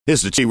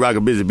It's the Chief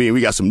Rocker Busy Bee.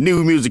 We got some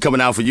new music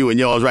coming out for you and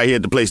yours right here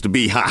at the place to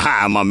be. Ha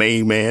ha, my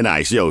main man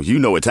Ice. Yo, you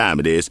know what time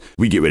it is.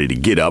 We get ready to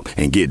get up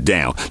and get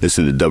down.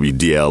 Listen to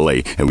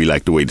WDLA, and we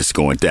like the way this is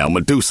going down.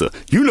 Medusa,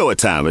 you know what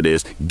time it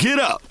is. Get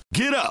up,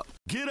 get up,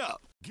 get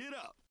up, get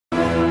up.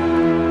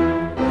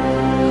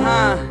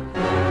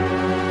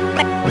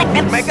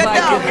 Make a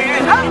dog,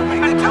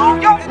 man. Do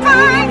your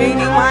thing.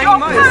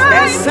 It's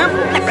that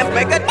simple.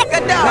 Make a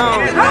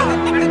dog.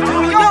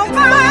 Do your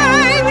thing.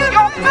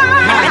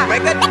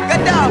 Make a dog.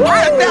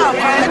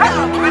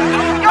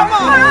 Come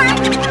on.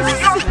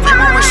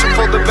 People wishing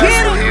for the best,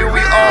 so here we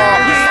are.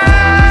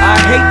 I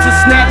hate to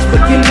snatch,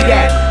 but give me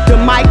that. The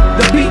mic,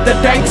 the beat, the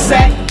dank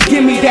sack.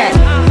 Give me that.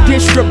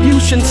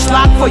 Distribution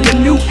slot for your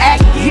new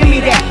act. Give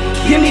me that.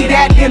 Give me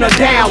that in a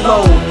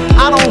download.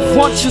 I don't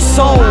want your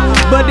soul,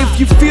 but if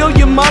you feel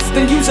you must,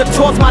 then use it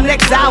towards my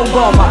next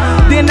album.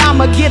 Then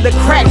I'ma get the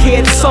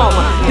crackhead some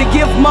to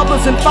give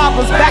mothers and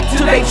fathers back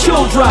to their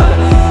children.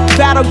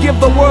 That'll give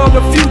the world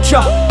a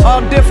future, a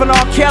different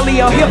R.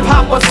 Kelly, a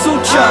hip-hop, a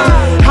suture.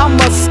 I'm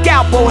a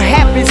scalpel,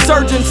 happy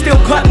surgeon, still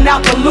cutting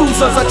out the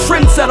losers, a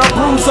trendsetter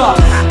bruiser.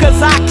 Cause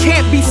I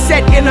can't be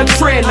set in a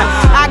trend,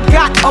 I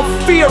got a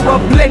fear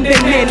of blending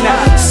in.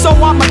 So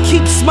I'ma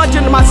keep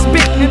smudging my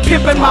spit and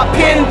pimping my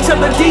pen till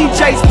the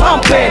DJ's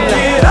pumping.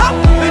 Get up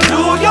and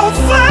do your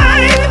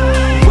thing.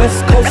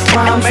 West Coast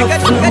rhymes are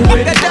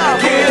fluid. Get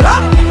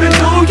up and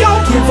do your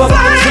thing. Give up the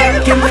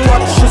track and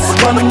watch us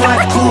run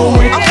right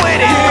through it. I'm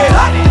with it. Get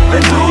up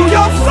and do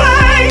your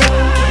thing.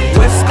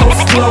 West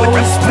Coast flow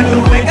is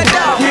fluid. Get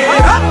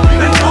up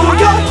and do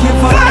your thing.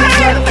 Give up the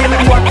track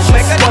and watch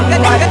us run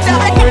right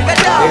through it.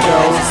 There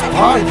goes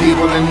party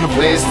people in the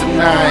place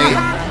tonight.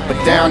 Put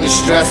down your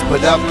stress,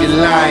 put up your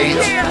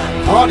lights.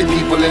 Party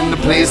people in the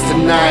place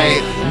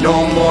tonight.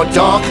 No more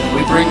dark,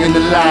 we bring in the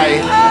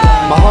light.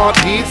 My heart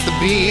beats the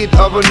beat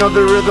of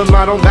another rhythm.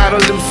 I don't battle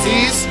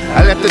MCs,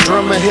 I let the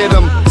drummer hit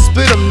them.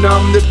 Spit them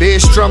numb, the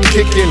bass drum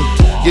kicking.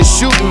 You're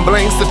shooting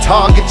blanks, the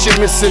target you're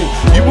missing.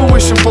 You were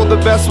wishing for the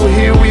best, well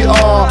here we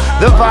are.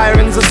 The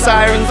virens, the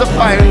sirens, the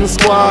firing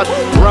squad.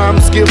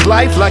 Rhymes give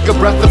life like a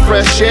breath of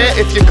fresh air.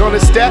 If you're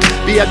gonna step,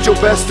 be at your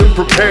best and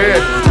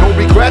prepared. No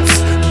regrets,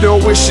 no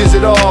wishes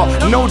at all.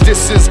 No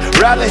disses,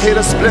 rather hit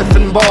a spliff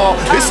and ball.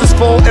 This is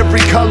for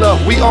every color,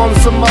 we on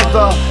some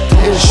other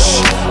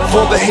ish.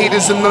 For the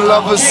haters and the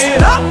lovers.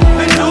 Get up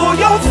and do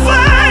your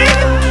thing.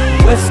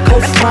 West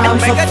Coast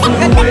rhymes are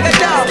fluid. Get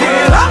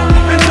up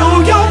and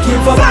do your thing.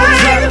 Give up the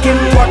track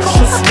and watch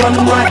us run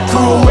right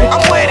through it.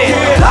 I'm with it.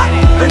 Get up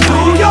and do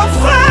your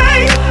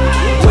thing.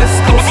 West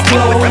Coast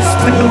flow is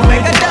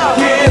fluid. Get up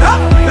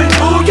and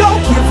do your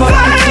thing. Give up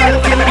the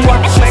track and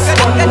watch us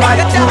run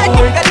right through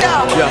it.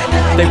 Yeah,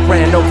 they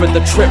ran over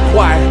the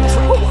tripwire.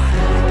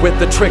 With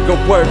the trigger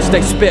words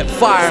they spit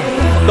fire.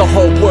 The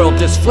whole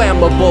world is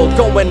flammable.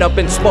 Going up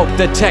in smoke,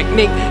 the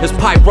technique is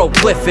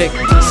pyroglyphic.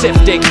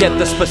 Sift it, get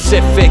the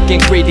specific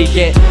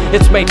ingredient.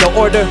 It's made to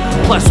order,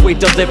 plus we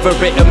deliver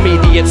it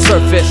immediate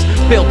surface.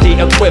 Build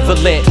the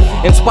equivalent,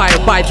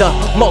 inspired by the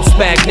most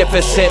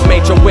magnificent.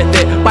 Major with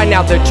it, by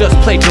now they're just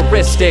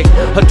plagiaristic.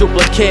 A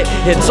duplicate,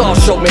 it's all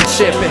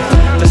showmanship.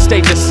 The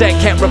stage is set,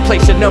 can't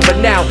replace your number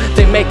now.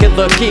 They make it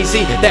look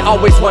easy, they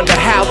always wonder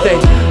how they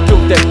do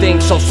their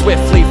thing so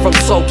swiftly from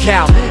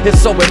SoCal.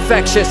 It's so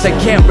infectious, they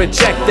can't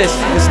reject this.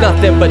 It's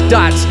nothing but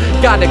dots,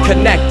 gotta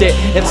connect it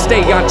and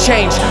stay on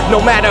change,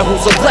 no matter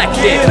who's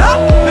elected. Get up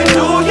and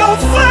do your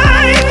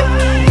thing.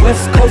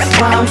 West Coast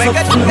rhymes are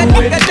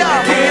fluid.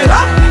 Get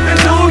up and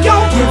do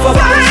your thing. Give up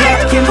the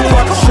track and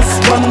watch us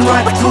run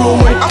right through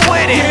it. I'm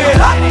with it. Get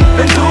up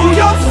and do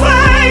your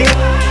thing.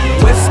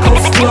 West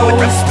Coast flow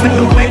is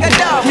fluid.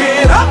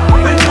 Get up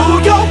and do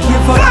your thing.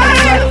 Give up the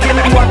track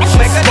and watch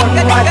us run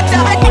right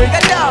through it.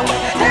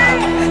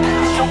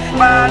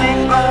 Somebody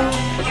go,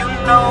 you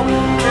know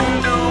you can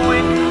do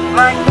it.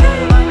 Like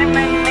money,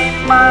 make me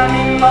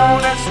money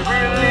more. That's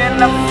really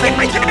nothing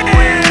to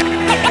it.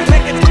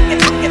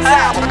 Make it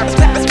out,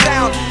 step us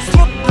down.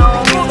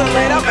 Smooth and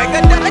later, make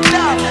it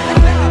down.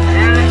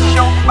 And it's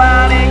your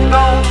body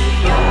go,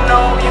 you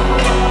know you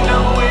can do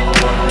it.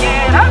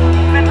 Get up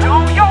and do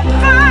your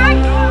thing,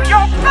 do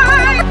your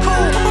thing.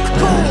 Cool,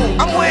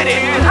 I'm with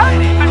it. Get up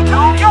and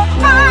do your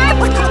thing,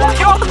 do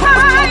your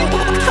thing.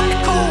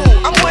 Cool,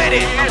 I'm with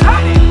it. Get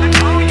up and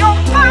do your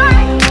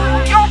thing, do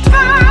your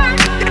thing.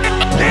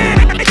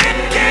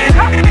 Get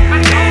up and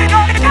do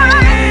your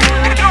thing,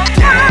 do your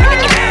thing.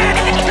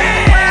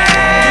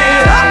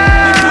 Get up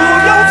and do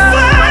your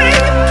thing.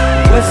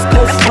 West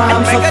Coast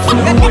rhymes are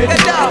fluid.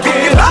 Get up,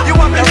 you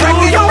want the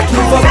record?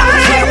 Give up the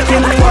track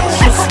and watch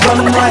us run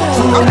right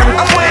through it.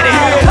 I'm with it.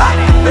 Get up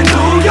and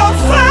do your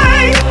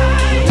thing.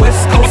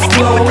 West Coast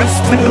flow is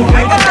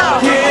fluid.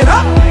 Get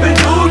up and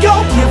do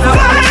your thing. Give up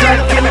the track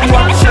and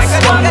watch us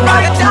run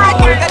right through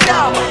it.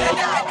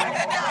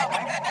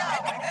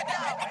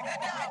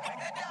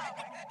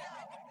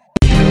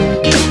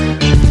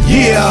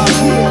 Yeah,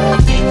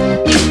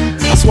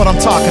 that's what I'm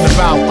talking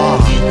about.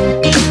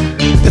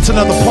 It's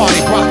another party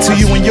brought to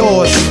you and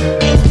yours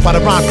by the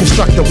rhyme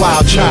constructor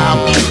Wildchild.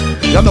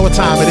 Y'all know what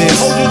time it is.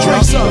 Hold your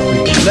drinks up.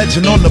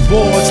 Legend on the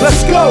boards.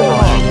 Let's go.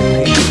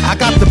 I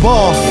got the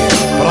ball,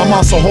 but I'm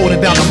also holding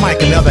down the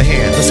mic in the other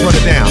hand. Let's run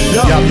it down.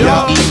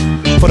 Yup.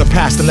 For the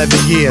past 11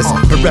 years,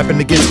 been repping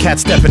against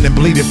cats stepping and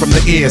bleeding from the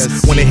ears.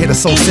 When they hit a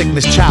soul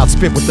sickness, child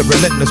spit with the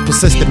relentless,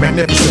 persistent,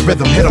 magnificent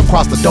rhythm. Hit him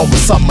across the dome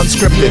with something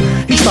unscripted.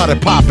 He started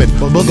popping,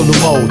 boogaloo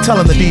mode,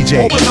 telling the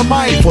DJ, open the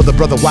mic before the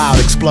brother Wild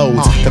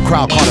explodes. The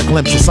crowd caught a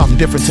glimpse of something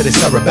different to their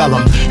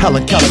cerebellum.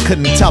 Helen Keller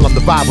couldn't tell him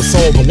the vibe was so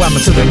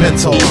overwhelming to the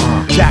mental.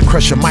 Jack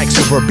Crusher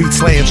mics over a beat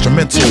slay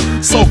instrumental.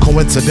 So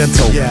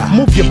coincidental.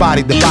 Move your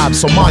body, the vibe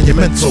so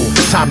monumental.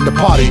 Time to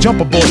party,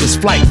 jump aboard this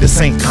flight. This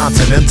ain't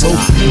continental,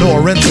 nor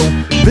rental.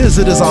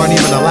 Visitors aren't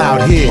even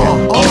allowed here,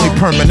 only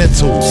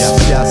permanentals.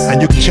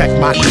 And you can check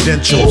my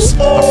credentials.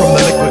 I'm from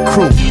the Liquid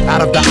Crew, out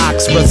of the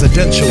Ox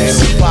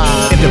Residentials.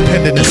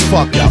 Independent as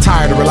fuck,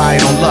 tired of relying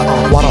on luck,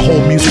 while the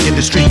whole music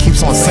industry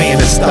keeps on saying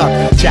it's stuck.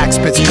 Jack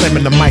spits phlegm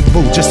in the mic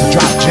booth just to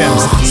drop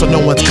gems, so no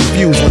one's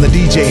confused when the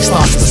DJ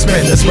starts to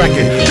spin this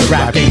record. The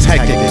rap game's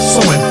hectic,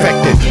 so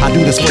infected. I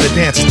do this for the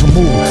dancers to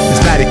move.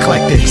 It's that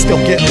eclectic,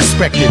 still getting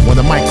respected when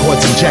the mic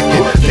cord's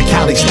injected. The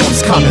Cali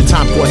storm's coming,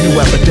 time for a new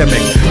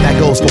epidemic. That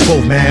goes for both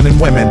man and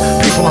women.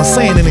 People aren't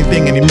saying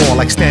anything anymore,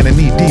 like standing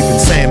knee deep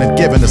and saying and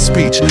giving a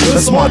speech.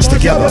 Let's march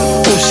together.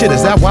 Oh shit,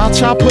 is that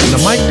Wildchild putting the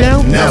mic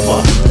down?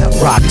 Never.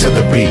 Rock to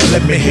the beat,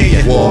 let me hear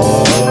you.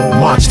 Whoa.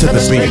 March to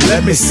the beat,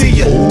 let me see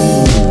you.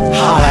 Ooh.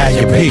 Holla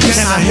at your peeps.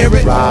 Can I hear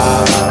it?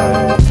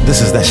 Right.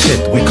 This is that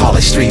shit, we call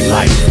it street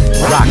life.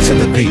 Rock to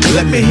the beat,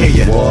 let me hear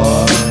you.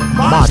 Whoa.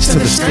 March to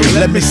the street,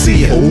 let me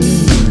see you. Ooh.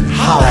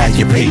 Holla at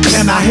your peeps.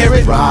 Can I hear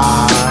it?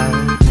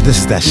 Right. This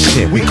is that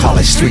shit, we call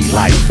it street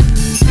life.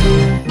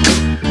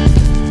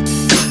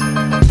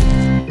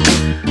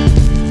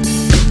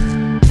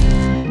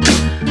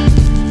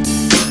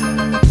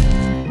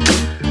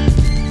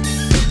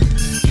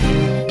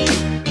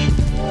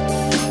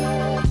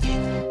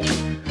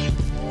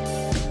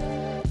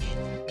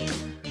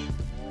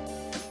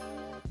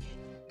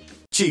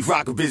 Chief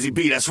Rocker Busy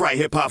B, that's right,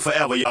 hip hop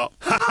forever, y'all.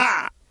 Ha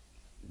ha!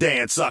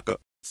 Dan Sucka.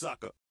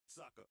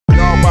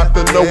 Y'all about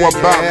to know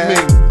about me.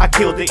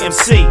 Akil The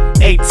MC,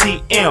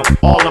 ATM,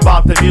 all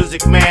about the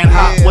music, man.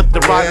 Hot with the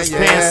writer's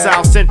pen,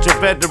 South Central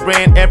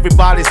veteran,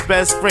 everybody's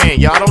best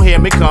friend. Y'all don't hear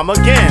me come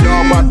again.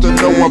 Y'all about to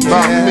know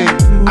about me.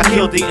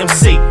 Akil The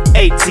MC,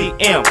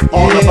 ATM,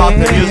 all about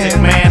the music,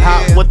 man.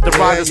 Hot with the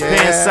writer's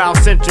pen,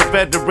 South Central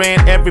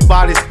veteran,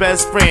 everybody's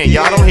best friend.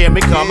 Y'all don't hear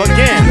me come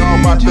again. Y'all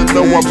about to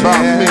know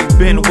about me.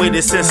 Been with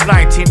it since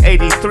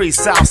 1983,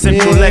 South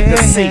Central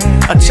legacy.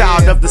 A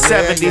child of the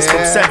 70s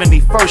from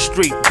 71st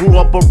Street. Grew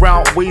up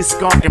around Weed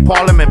Skunk and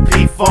Parliament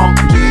P-Funk.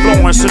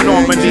 Florence and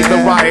Normandy, the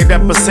riot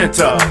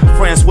epicenter.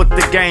 Friends with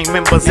the gang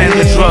members and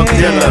the drug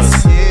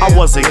dealers. I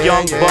was a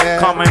young buck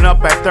coming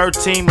up at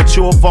 13,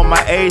 mature for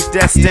my age,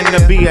 destined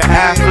to be an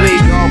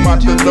athlete. Y'all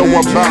about to know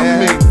about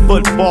me.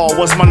 Football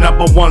was my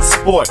 #1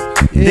 sport.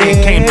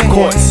 Then came the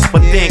courts,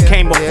 but then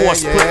came a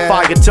force. Put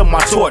fire to my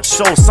torch,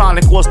 so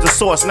Sonic was the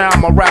source. Now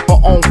I'm a rapper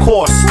on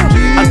course.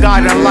 A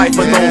guiding light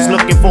for those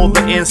looking for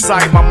the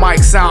insight. My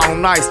mic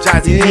sound nice,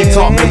 Jazzy D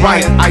taught me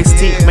right.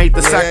 Ice-T made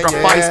the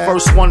sacrifice,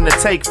 first one to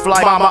take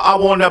flight. Mama, I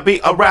wanna be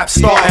a rap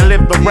star and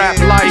live the rap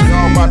life.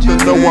 Y'all about to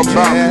know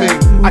about me.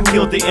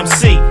 Akil The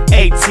MC,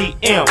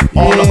 ATM,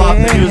 all about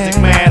the music,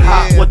 man.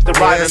 Hot with the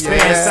writer's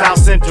pen, South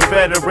Central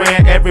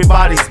veteran,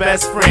 everybody's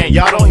best friend.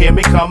 Y'all don't hear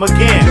me come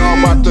again. Y'all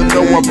about to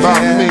know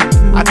about me.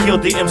 Akil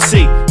The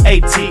MC,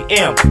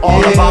 ATM,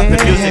 all about the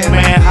music,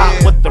 man.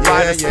 Hot with the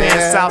writer's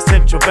pen, South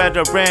Central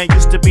veteran.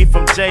 Used to be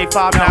from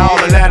J5, now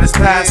all of that is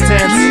past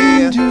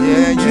tense.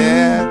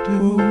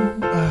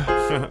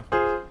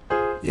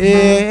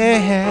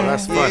 Yeah. Oh,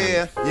 that's funny.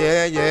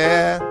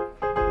 Yeah.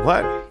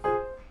 What?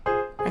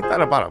 Ain't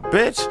that about a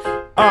bitch?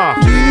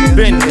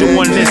 Been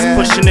doing this,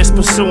 pushing this,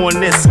 pursuing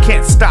this.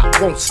 Can't stop,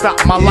 won't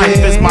stop. My life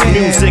is my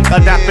music.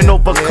 Adapt and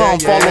overcome,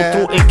 follow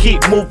through and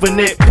keep moving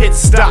it. Pit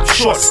stop,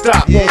 short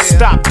stop, won't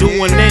stop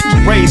doing it.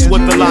 Raised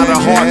with a lot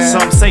of heart.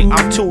 Some say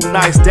I'm too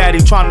nice,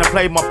 daddy trying to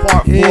play my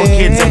part. 4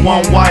 kids and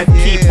 1 wife,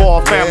 keep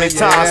all family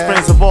ties.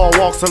 Friends of all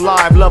walks of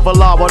life. Love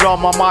Allah with all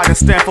my mind and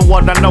stand for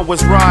what I know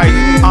is right.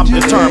 I'm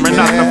determined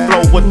not to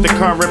flow with the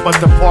current, but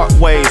to part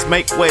ways,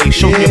 make ways,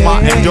 show you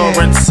my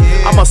endurance.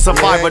 I'm a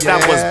survivor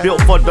that was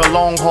built for the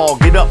long haul.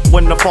 Get up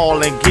when the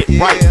fall and get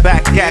right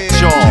back at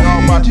y'all.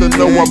 Y'all about to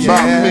know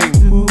about me.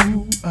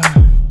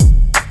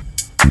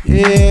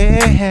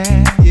 Yeah.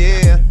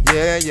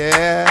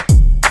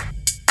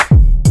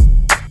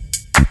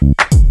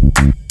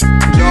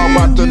 Y'all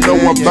about to know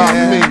about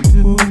me.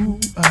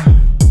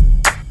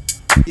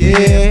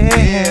 Yeah.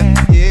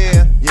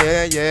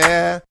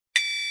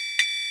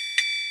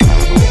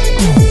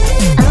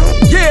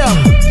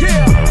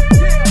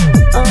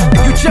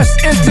 You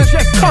just entered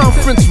the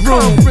conference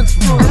room.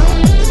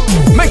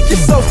 Make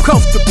yourself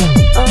comfortable.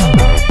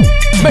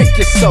 Make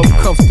yourself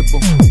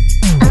comfortable.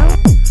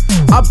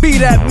 I be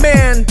that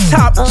man,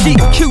 top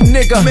GQ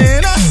nigga.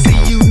 Man, I see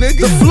you,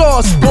 nigga. The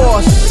floor's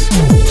boss.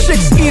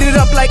 Chicks eat it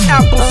up like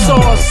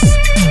applesauce.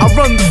 I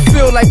run the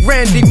field like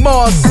Randy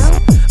Moss.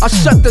 I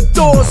shut the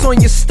doors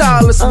on your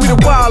stylist, we the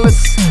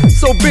wildest.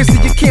 So busy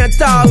you can't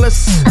dial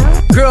us.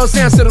 Girls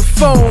answer the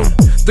phone,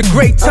 the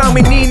great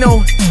Tommy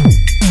Nino.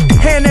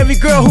 And every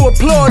girl who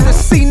applaud the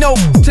C-note.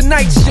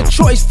 Tonight's your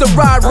choice to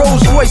ride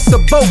Rolls Royce or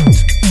boat.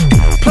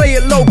 Play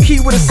it low key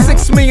with a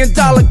 $6 million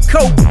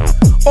coat.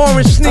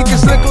 Orange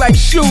sneakers look like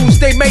shoes,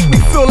 they make me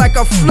feel like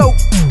I float.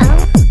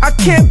 I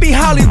can't be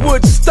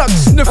Hollywood stuck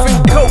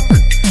sniffing coke.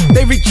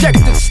 They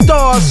rejected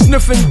stars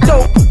sniffing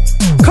dope.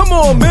 Come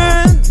on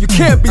man, you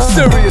can't be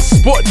serious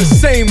sporting the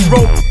same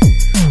rope.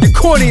 You're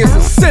corny as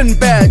a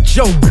Sinbad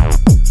joke.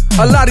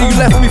 A lot of you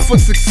left me for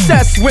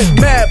success,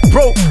 went mad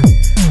broke.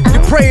 You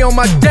pray on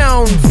my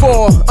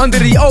downfall under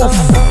the oath.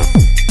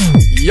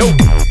 Yo.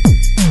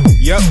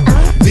 Yep.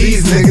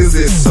 These niggas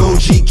is so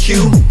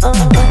GQ.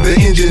 The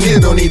engineer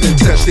don't even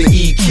touch the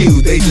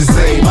EQ. They just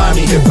say,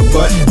 mommy, hit the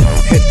button.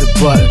 Hit the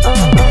button.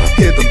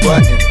 Hit the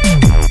button.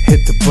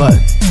 Hit the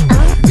button.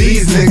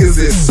 These niggas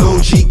is so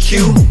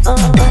GQ.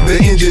 The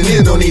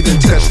engineer don't even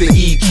touch the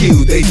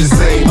EQ. They just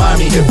say,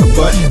 mommy, hit the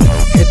button.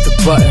 Hit the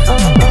button.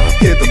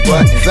 Hit the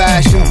button.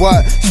 Fashion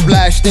what?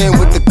 Splashed in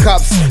with the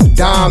cups,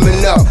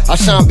 diamond up. I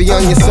shine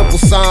beyond your simple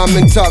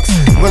Simon tux.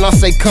 When I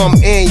say come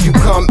in, you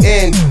come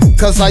in.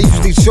 Cause I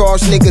usually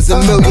charge niggas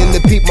 $1 million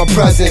to peep my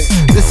presence.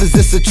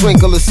 This a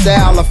twinkle of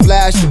style, I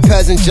flash the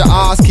peasant. Your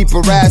eyes keep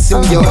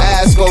harassing, your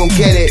ass gon'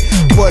 get it.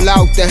 Pull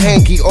out the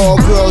hanky,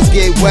 all girls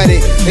get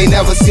wetted. They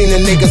never seen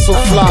a nigga so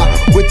fly,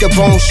 with the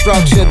bone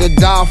structure to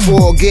die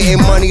for.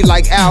 Getting money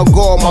like Al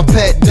Gore, my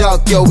pet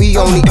duck. Yo, we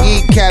only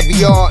eat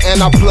caviar,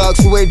 and I plug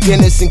Sweet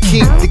Guinness and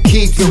keep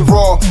it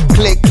raw.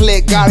 Click,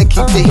 click, gotta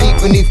keep the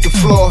heat beneath the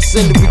floor.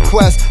 Send a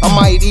request, I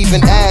might even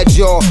add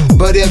y'all.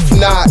 But if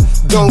not,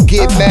 don't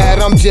get mad,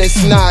 I'm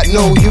just not.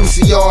 No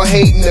use of y'all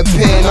hating the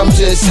pen, I'm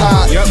just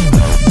hot. Yep.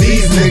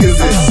 These niggas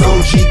is so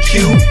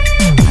GQ.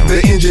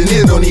 The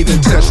engineer don't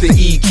even touch the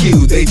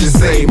EQ. They just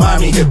say,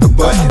 mommy, hit the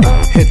button.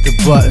 Hit the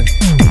button.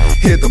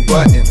 Hit the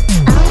button.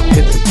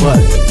 Hit the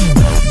button.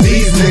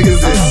 These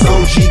niggas is so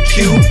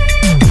GQ.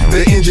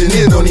 The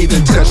engineer don't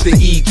even touch the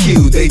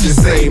EQ. They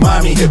just say,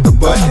 mommy, hit the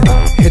button.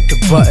 Hit the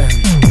button.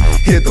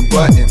 Hit the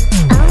button.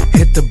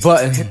 Hit the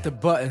button. Hit the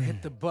button.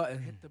 Hit the button.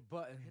 Hit the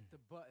button. Hit the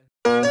button.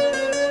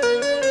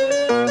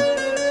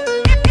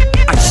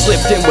 I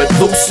slipped in with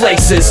loose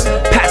laces,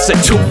 passing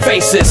 2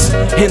 faces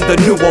in the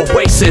new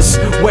Oasis,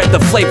 where the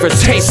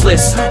flavor's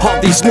tasteless. All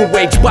these new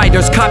age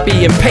biters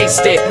copy and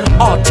paste it,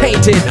 all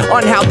tainted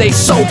on how they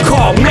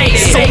so-called made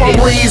it. So I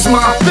raise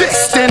my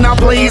fist and I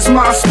blaze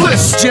my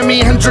spliffs.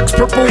 Jimi Hendrix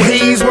purple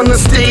haze when the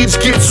stage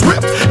gets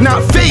ripped.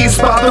 Not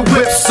fazed by the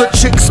whips of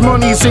chicks,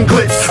 monies and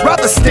glitz.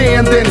 Rather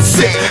stand than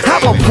sit,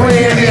 have a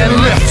plan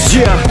and lift.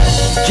 Yeah,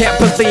 can't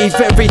believe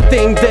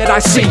everything that I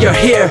see or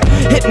hear.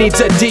 It needs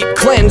a deep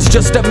cleanse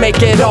just to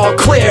make it all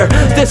clear.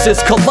 This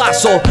is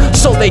colossal,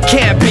 so they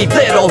can't be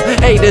little.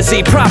 A to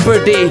Z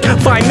property,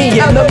 find me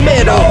in the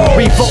middle.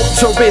 Revolt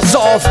to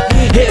resolve,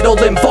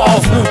 it'll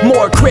involve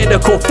more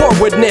critical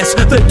forwardness.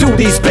 The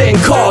duty's been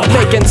called,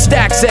 making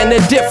stacks and a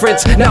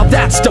difference. Now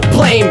that's to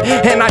blame,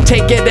 and I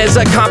take it as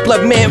a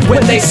compliment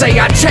when they say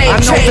I change. I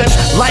know that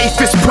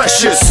life is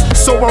precious,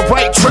 so I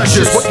write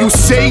treasures. What you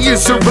say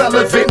is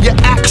irrelevant, your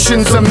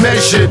actions are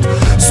measured.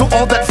 So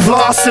all that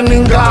flossing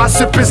and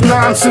gossip is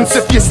nonsense.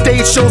 If your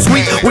stage shows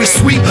weak, we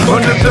sweep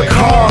under the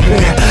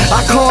carpet.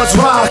 I cause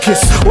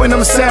rockets when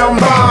I'm sound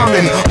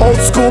bombing. Old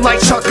school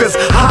like Chuckers,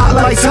 hot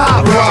lights,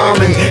 hot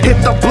ramen.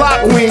 Hit the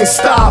block, we ain't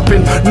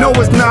stopping. No,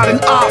 it's not an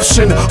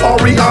option.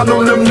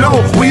 Ariano,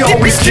 LMNO, we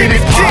always get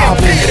it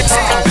poppin'.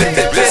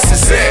 This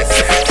is it.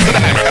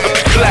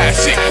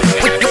 Classic.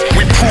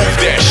 We prove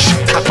that shit.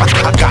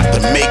 I got to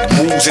make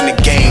moves in the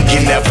game.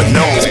 You never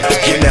know.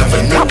 You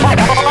never know.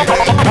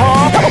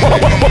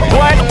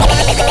 What?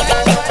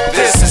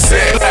 This is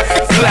it.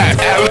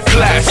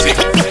 Classic.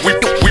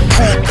 We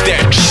prove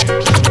that shit.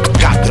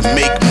 Got to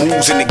make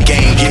moves in the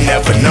game. You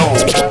never know.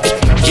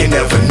 You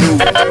never knew.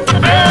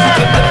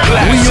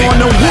 We on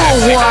the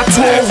worldwide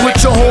tour with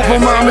Jehovah,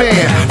 my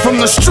man. From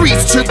the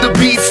streets to the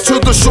beats, to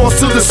the shores,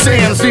 to the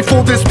sands.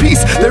 Before this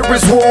peace, there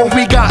is war.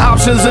 We got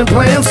options and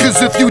plans.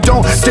 Cause if you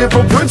don't stand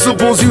for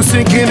principles, you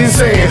sinking in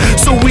sand.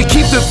 So we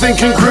keep the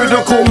thinking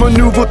critical,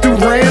 maneuver through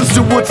lands.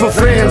 Do it for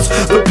fans,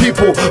 the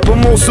people, but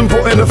most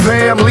important, the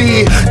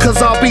family.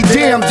 Cause I'll be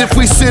damned if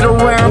we sit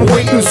around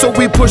waiting. So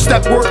we push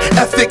that work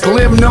ethic,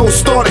 LMNO,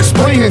 start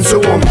explaining to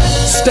them.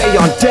 Stay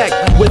on deck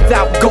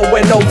without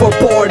going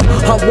overboard.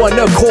 On one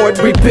accord,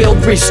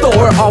 rebuild,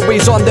 restore.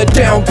 Always on the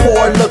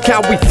downpour. Look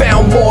how we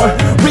found more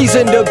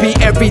reason to be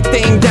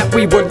everything that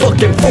we were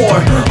looking for.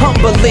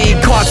 Humbly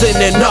causing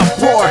an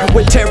uproar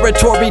with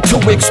territory to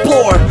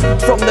explore.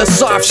 From the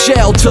soft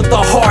shell to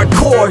the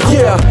hardcore.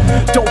 Yeah,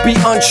 don't be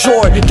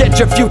unsure, get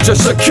your future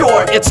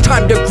secure. It's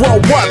time to grow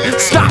up,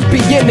 stop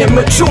being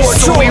immature.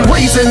 So we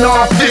raising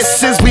our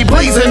fists as we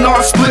blazing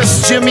our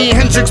spliffs. Jimi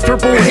Hendrix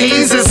purple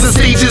haze as the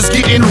stage is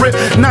getting ripped.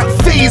 Not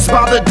fazed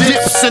by the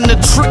dips and the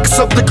tricks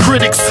of the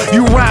critics.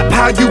 You rap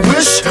how you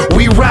wish,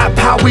 we rap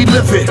how we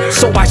live it.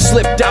 So I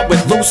slipped out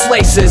with loose loose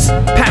laces,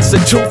 past the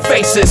two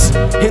faces.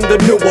 In the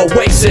new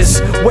Oasis,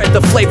 where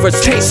the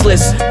flavor's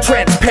tasteless.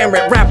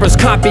 Transparent rappers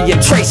copy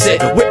and trace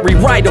it with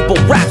rewritable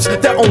raps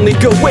that only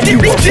good when you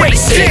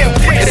erase it.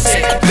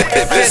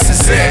 This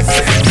is it,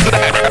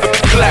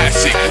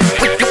 classic.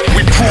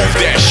 We prove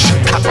that shit.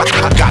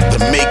 I got to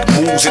make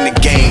moves in the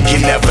game. You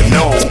never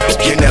know.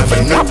 You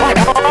never know.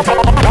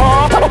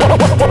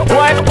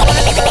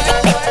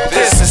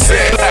 This is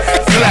it,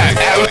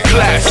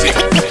 classic.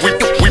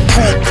 We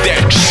prove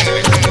that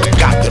shit.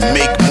 Got to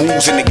make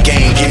moves in the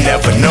game. You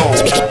never know.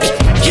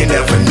 You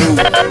never knew.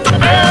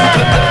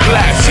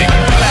 Classic.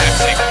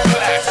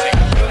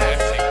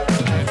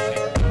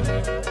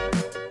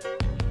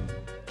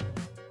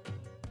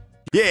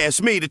 Yeah,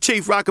 it's me, the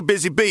Chief Rocker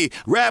Busy B.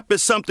 Rap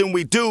is something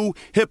we do,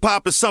 hip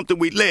hop is something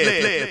we live.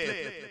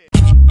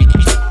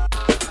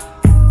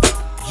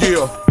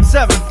 Yeah.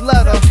 Seventh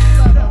letter.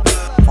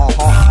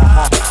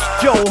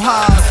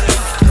 Johaz,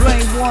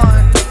 Blame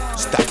One.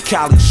 It's that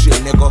Cali shit,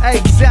 nigga.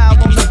 Exile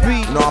on the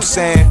beat. You know what I'm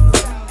saying?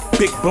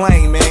 Big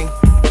blame, man.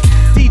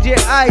 DJ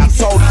Ice.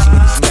 I told these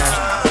niggas, man.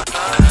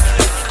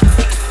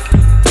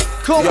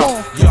 Come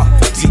on.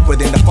 Deeper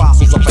than the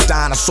fossils of a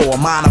dinosaur,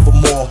 mind of a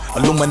more.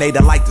 Illuminate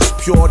the light that's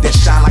pure, then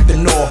shine like the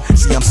north.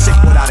 See, I'm sick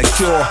without a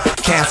cure.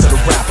 Cancer the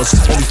rappers.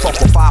 Only fuck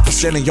with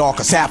 5% of y'all,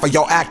 cause half of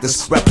y'all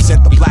actors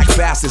represent the black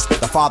bastards.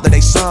 The father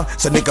they son,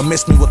 so nigga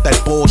miss me with that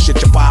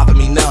bullshit, you bother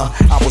me none.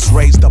 I was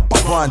raised up,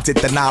 I run, did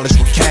the knowledge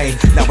with Kane.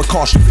 Now it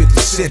cost you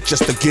 50 cents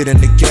just to get in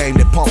the game.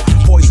 They pump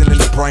poison in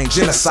the brain,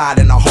 genocide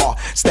in the heart.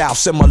 Style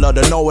similar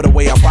to know the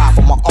way I ride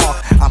for my art.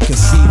 I'm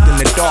conceived in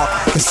the dark,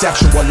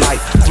 conceptual light.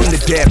 Bring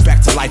the dead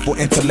back to life with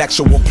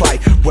intellectual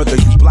plight. Whether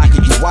you black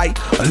or you white,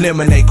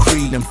 eliminate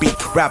creed and beat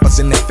rappers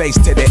in their face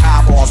till their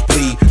eyeballs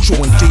bleed. True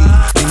indeed,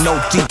 you know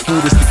deep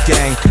root is the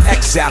game.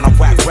 Exile and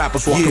whack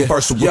rappers will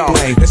converse with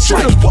blame. It's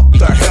like, what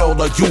the hell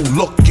are you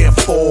looking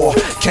for?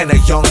 Can a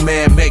young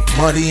man make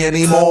money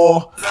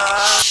anymore?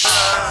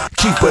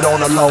 Keep it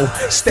on the low,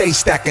 stay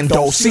stacking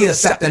dough. See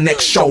us at the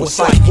next show. It's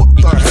like, what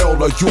the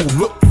hell are you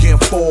looking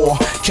for?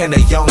 Can a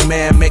young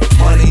man make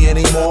money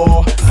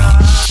anymore?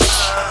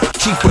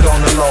 Keep it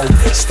on the low,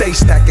 stay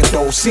stacking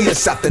dough. See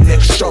us at the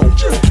next show.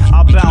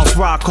 I bounce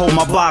rock, hold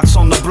my box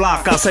on the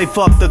block. I say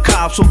fuck the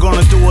cops, we're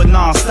gonna do it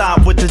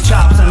non-stop with the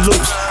chops and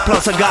loops.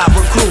 Plus I got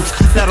recruits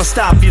that'll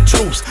stop your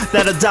troops,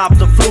 that adopt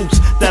the flutes,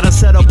 that'll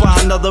set up by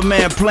another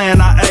man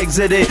plan. I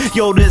exit it,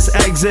 yo this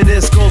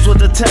exodus goes with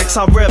the text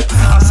I rip.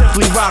 I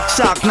simply rock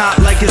shock, not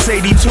like it's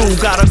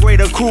 82. Got a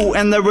greater crew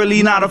and they're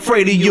really not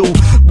afraid of you.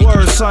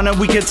 Word son, and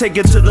we can take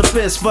it to the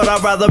fist, but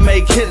I'd rather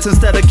make hits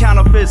instead of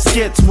counterfeit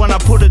skits. When I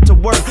put it to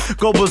work,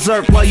 go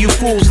berserk while you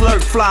fools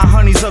lurk. Fly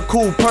honey's a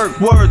cool perk,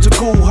 words a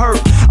cool hurt.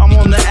 I'm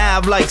on the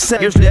Ave like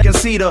Cedric and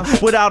Cedar.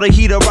 Without a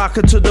heater,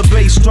 rocker to the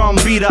bass drum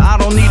beater. I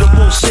don't need a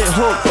bullshit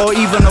hook or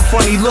even a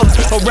funny look.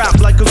 Or rap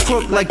like a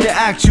crook like the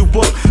act you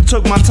book.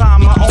 Took my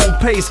time, my own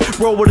pace.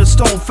 Roll with a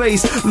stone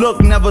face.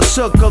 Look, never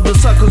shook of the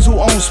suckers who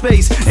own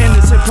space. In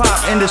this hip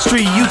hop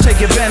industry, you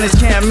take advantage,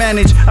 can't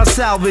manage. I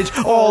salvage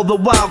all the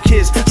wild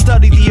kids.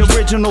 Study the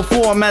original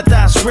format,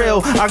 that's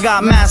real. I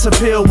got mass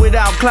appeal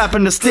without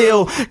clapping the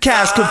steel.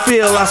 Cash could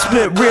feel, I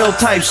spit real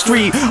type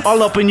street.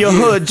 All up in your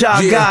hood,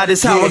 Johaz God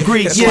is how I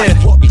greet, it's like,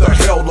 what the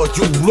hell are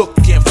you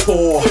looking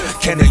for?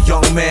 Can a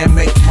young man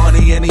make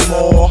money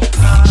anymore?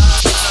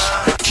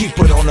 Keep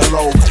it on the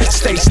low,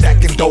 stay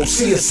stacking dough.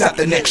 See us at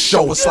the next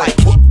show. It's like,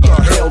 what the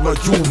hell are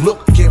you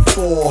looking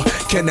for?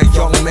 Can a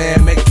young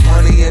man make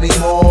money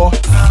anymore?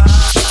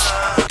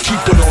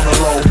 Keep it on the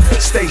low,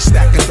 stay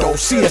stacking dough.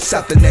 See us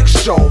at the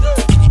next show.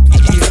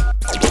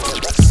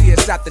 See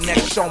us at the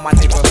next show, my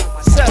nigga.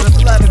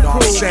 Seventh letter crew. You know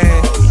what I'm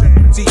saying?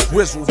 Deep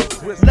whistle.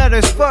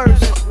 Letters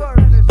first.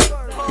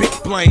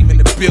 Big blame in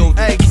the building.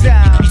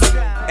 Exile.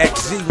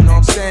 XZ, you know what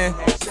I'm saying?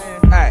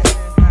 Hey,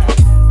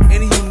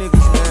 any of you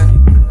niggas, man.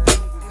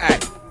 Hey,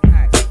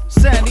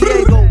 San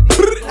Diego,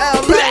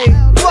 LA,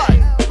 what?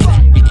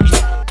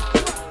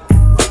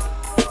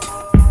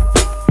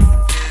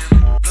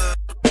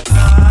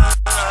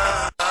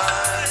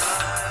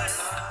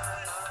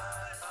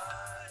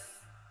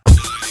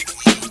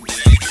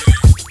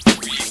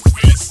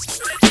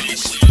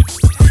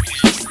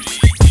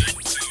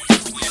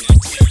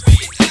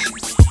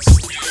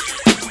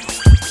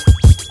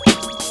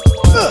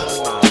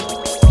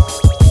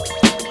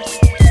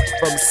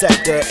 From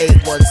Sector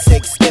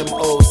 816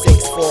 MO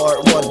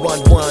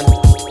 64111.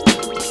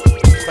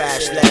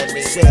 Crash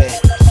landing. Said,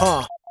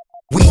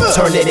 we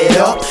turning it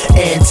up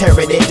and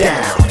tearing it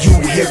down. You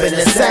hearing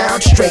the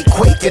sound, straight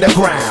quake to the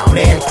ground.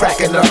 And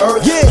cracking the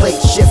earth,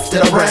 plate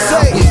shifted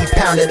around. We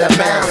pounded the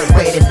mound,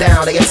 raining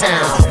down to your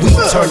town. We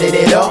turning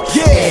it up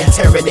and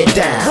tearing it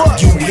down.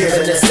 You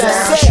hearing the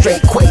sound,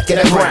 straight quake to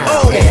the ground.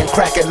 And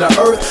cracking the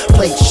earth,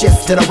 plate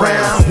shifted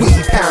around. We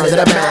pounded the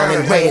the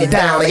mountain, raining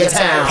down in your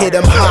town. Hit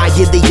 'em high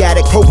in the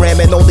attic,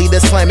 programming only the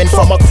slamming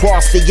from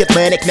across the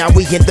Atlantic. Now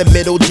we in the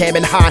middle,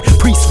 jamming high.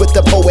 Priest with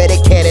the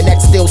poetic cannon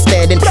that's still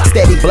standing.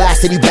 Steady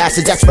blasting you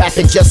bastards that's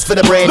rapping just for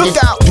the branding.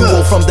 Look out.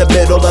 Duel from the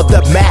middle of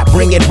the map,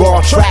 bringing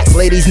raw tracks.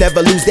 Ladies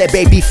never lose their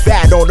baby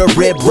fat on the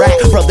rib rack.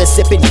 Brothers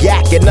sipping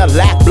yak in the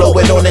lap,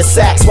 blowing on the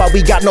sax. While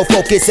we got no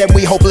focus and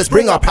we hopeless,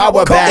 bring our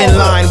power back. In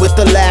line with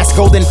the last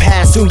golden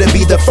pass, soon to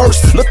be the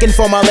first. Looking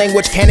for my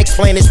language, can't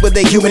explain this with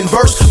a human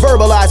verse.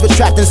 Verbalize what's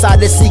trapped inside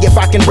to see if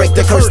I can break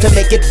the curse. To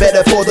make it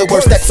better for the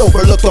worst that's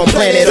overlooked on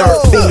planet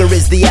Earth. Finger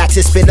is the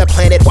axis, spin the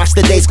planet, watch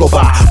the days go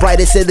by.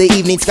 Brightest in the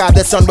evening sky,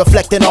 the sun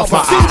reflecting off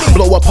my eye.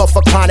 Blow a puff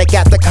of chronic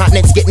at the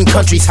continents, getting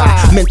countries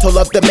high. Mental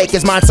of the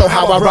maker's mind, so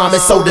how I rhyme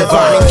is so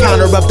divine.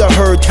 Encounter of the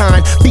herd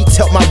kind, beats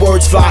help my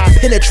words fly.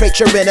 Penetrate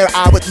your inner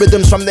eye with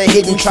rhythms from the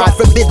hidden tribe.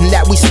 Forbidden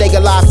that we stay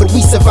alive, but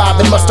we survive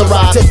and must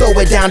arrive. To throw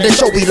it down, to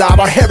show we live,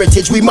 our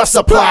heritage we must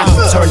apply.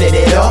 Turning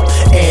it up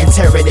and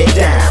tearing it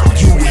down.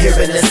 You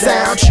hearing the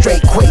sound,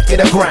 straight quake to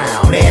the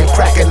ground. And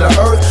cracking the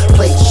earth,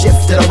 plate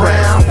shifted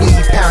around. We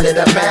pounded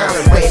a mound,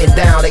 raining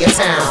down in your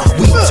town.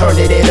 We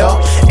turning it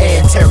up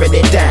and tearing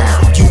it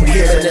down. You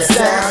hearing the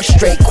sound,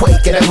 straight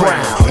quake to the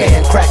ground.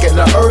 And cracking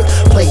the earth,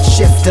 plate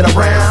shifted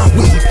around.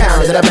 We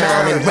pounded a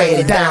mound and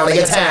raining down in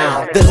your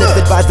town.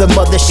 Delivered by the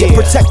mothership,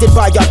 protected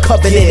by our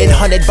covenant, and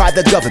hunted by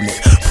the government.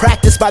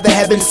 Practiced by the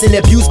heavens and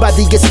abused by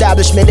the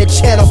establishment. A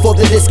channel for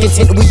the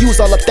discontent. We use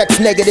all of that's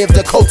negative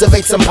to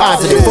cultivate some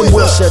positive. From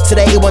Wilshire to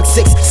the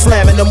 816,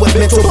 slamming them with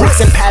mental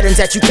bricks and patterns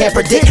that you can't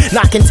predict.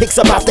 Knocking ticks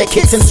about their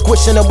kicks and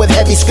squishing them with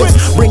heavy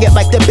scripts. Bring it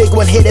like the big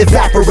one hit,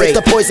 evaporate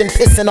the poison,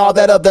 piss and all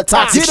that other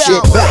toxic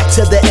shit. Back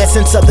to the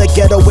essence of the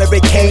ghetto where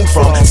it came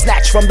from.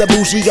 Snatch from the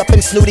bougie up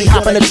and snooty,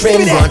 hopping a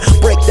train run.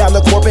 Break down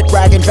the corporate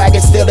rag and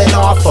dragon, stealing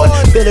our fun.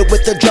 Fill it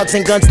with the drugs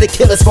and guns to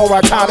kill us for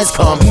our time has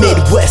come.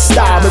 Midwest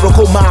style,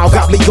 miracle mile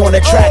got me on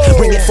the track.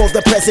 Bring it for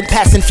the present,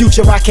 past and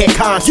future I can't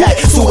contact.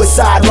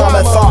 Suicide,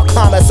 rhyme, thought,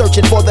 climber,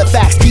 searching for the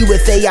facts. D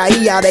with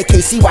AIE out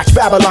AKC, watch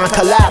Babylon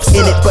collapse.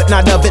 In it but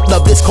not of it,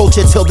 love this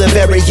culture till the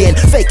very end.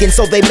 Faking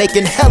so they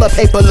making hella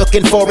paper,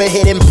 looking for a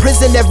hit.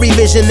 Imprison every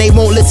vision, they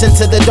won't listen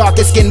to the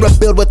darkest skin.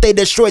 Rebuild what they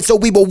destroyed so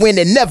we will win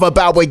and never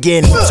bow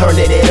again.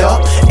 Turning it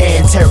up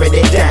and tearing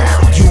it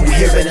down. You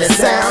hearing the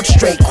sound,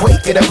 straight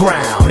quake to the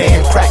ground.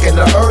 And cracking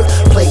the earth,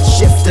 plate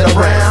shifted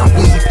around.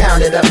 We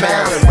pounded a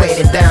mound,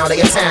 raining down in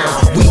your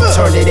town. We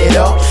turning it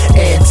up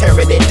and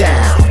tearing it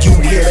down. You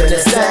hearing the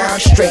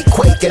sound, straight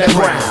quake to the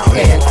ground.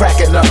 And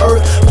cracking the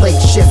earth,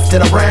 plate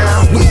shifted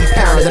around. We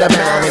pounded a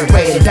mound and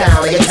raining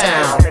down in your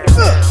town.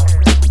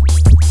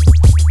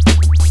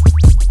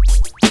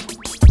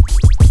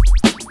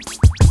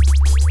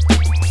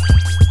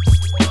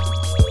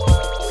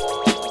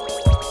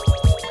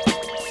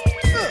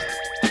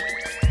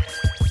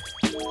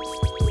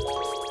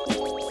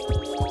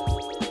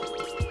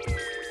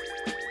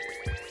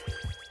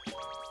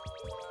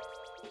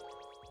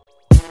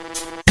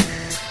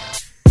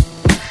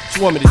 What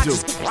you want me to do?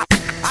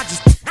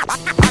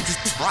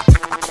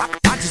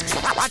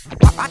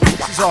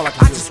 This is all I can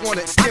do. I just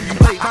wanna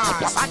stimulate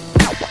minds.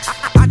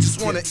 I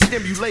just wanna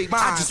stimulate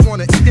minds. I just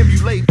wanna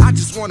stimulate. I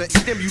just wanna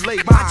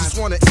stimulate minds. I just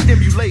wanna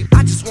stimulate.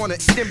 I just wanna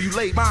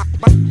stimulate minds.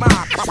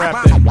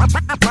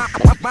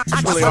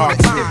 It's really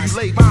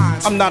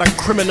hard. I'm not a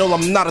criminal,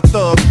 I'm not a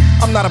thug.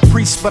 I'm not a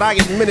priest, but I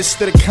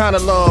administer the kind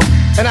of love.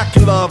 And I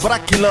can love, but I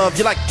can love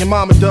you like your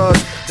mama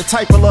does. The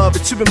type of love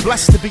that you've been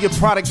blessed to be a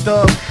product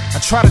of. I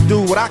try to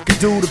do what I could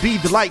do to be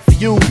the light for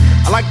you.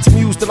 I like to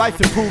muse the life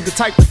improve, the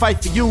type to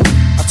fight for you.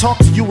 I talk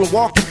to you and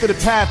walk you through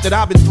the path that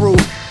I've been through.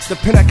 The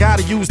pen I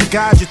gotta use to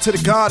guide you to the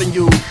God in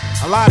you.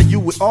 A lot of you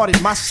would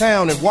audit my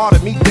sound and water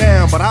me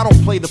down, but I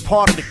don't play the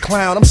part of the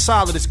clown. I'm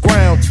solid as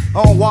ground.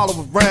 I don't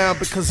wallow around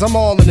because I'm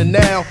all in the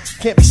now.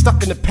 Can't be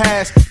stuck in the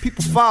past.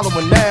 People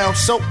following now,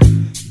 so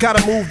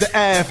gotta move the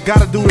Ave,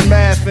 gotta do the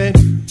math,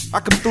 and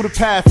I come through the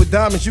path with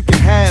diamonds you can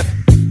have.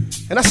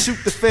 And I shoot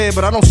the fair,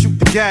 but I don't shoot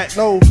the gat.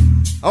 No,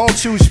 I don't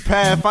choose your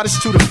path. I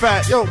just chew the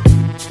fat. Yo,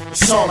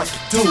 it's all I can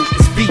do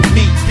is beat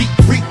me, beat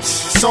reach.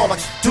 It's all I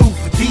can do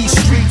for these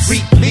streets.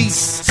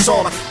 Release. It's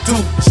all I can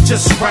do is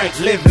just right,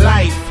 live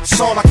life. It's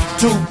all I can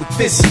do with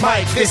this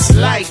mic, this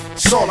light.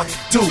 It's all I can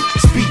do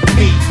is beat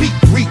me, beat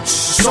reach.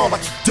 It's all I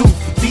can do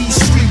for these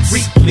streets.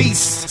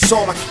 Release. It's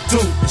all I can do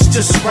is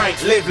just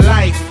right, live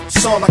life.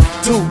 It's all I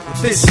can do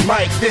with this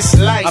mic, this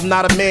light. I'm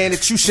not a man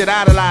that you should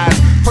idolize.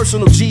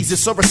 Personal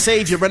Jesus or a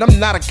savior, and I'm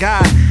not a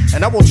God.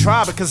 And I won't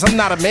try because I'm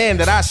not a man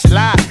that I should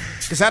lie.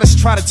 Cause I just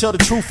try to tell the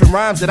truth in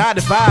rhymes that I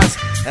devise.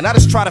 And I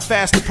just try to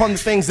fast upon the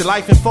things that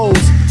life unfolds.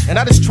 And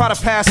I just try to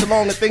pass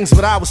along the things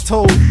that I was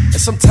told. And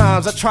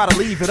sometimes I try to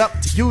leave it up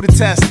to you to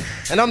test.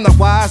 And I'm not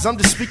wise, I'm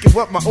just speaking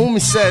what my Umi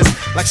says.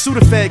 Like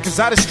Sudafed,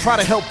 cause I just try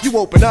to help you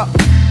open up.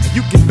 And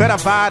you can bet I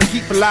vie to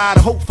keep alive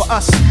the hope for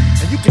us.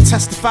 And you can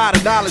testify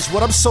to knowledge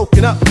what I'm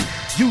soaking up.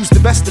 Use the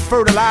best of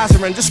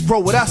fertilizer and just grow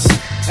with us.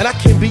 And I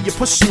can be your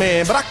push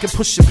man, but I can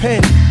push your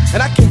pen.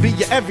 And I can be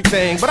your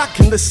everything, but I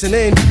can listen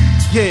in.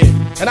 Yeah,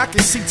 and I can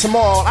see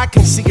tomorrow, I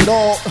can see it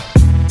all.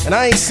 And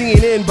I ain't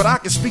seeing in, but I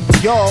can speak to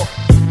y'all.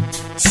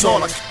 It's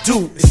all I can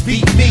do is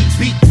beat me,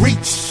 beat reach.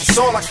 It's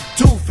all I can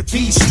do for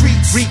these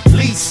streets.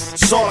 Release.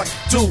 It's all I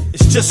can do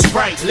is just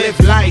right, live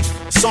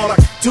life. It's all I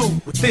can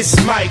do with this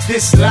mic,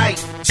 this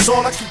light. It's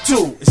all I can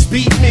do is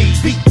beat me,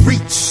 beat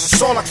reach.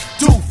 It's all I can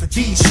do for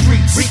these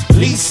streets.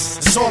 Release.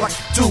 It's all I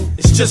can do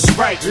is just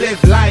right,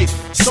 live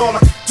life. It's all I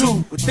can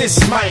do with this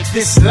mic,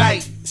 this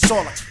light. It's all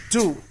I can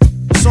do.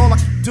 It's all I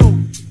can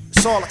do.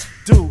 It's all I can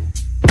do.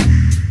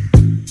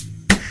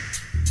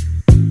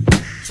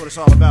 That's what it's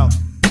all about.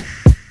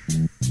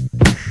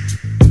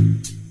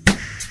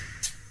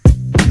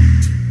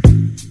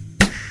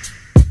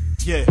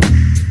 Yeah.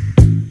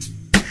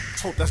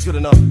 Hope that's good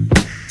enough.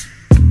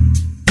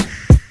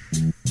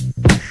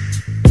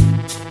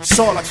 It's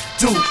all I can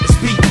do is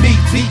beat me,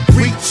 beat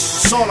reach.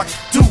 It's all I can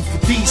do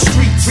for these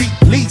streets.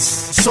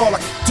 Release. It's all I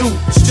can do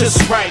is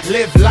just right,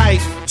 live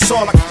life. It's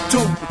all I can do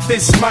with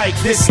this mic,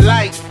 this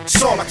light.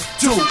 It's all I can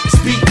do is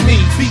beat me,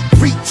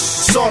 beat reach.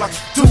 It's all I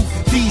can do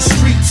for these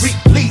streets.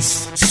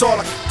 Release. It's all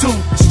I can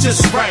do is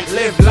just right,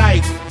 live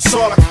life. It's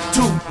all I can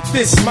do with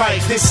this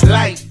mic, this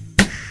light.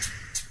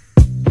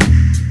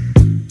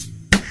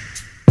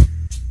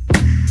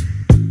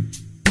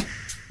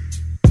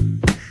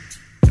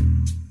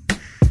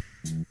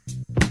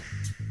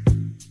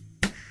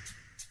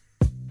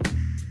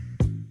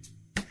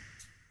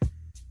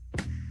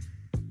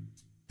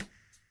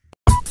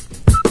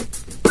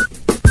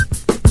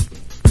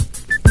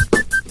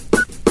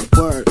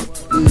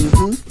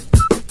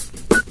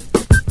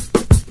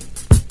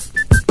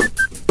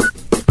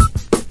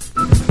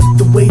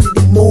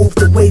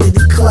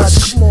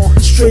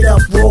 Straight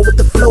up raw with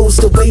the flows,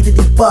 the way that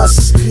he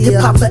busts.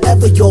 Hip-hop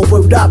forever, yo,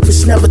 word up,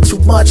 it's never too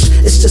much.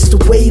 It's just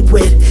away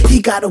with,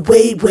 he got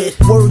away with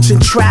words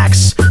and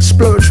tracks.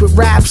 Splurge with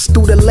raps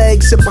through the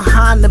legs and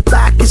behind the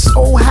back. It's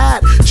old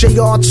hat,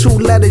 JR 2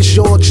 letters,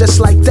 yo, just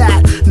like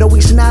that. No,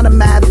 he's not a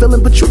mad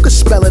villain, but you could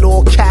spell it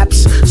all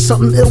caps.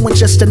 Something ill when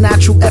just the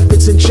natural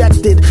efforts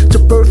injected to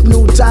birth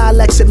new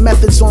dialects and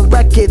methods on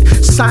record.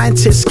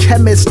 Scientists,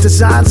 chemists,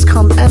 designs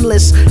come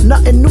endless.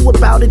 Nothing new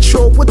about it,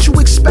 yo, what you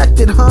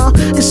expected, huh?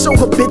 It's so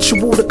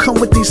habitual to come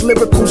with these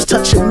lyricals,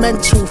 touching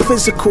mental,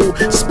 physical,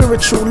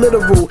 spiritual,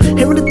 literal.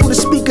 Hearing it through the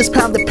speakers,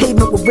 pound the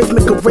pavement with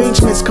rhythmic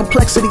arrangements,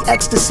 complexity,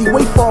 ecstasy,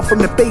 way far from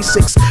the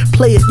basics.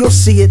 Play it, you'll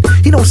see it.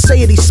 He don't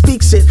say it, he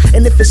speaks it.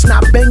 And if it's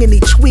not banging,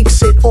 he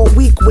tweaks it. All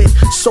weak with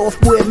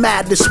software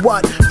madness,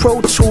 what?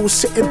 Pro Tools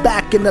sitting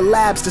back in the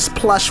labs that's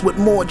plush with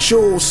more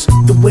jewels.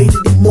 The way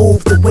that he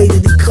move, the way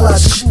that he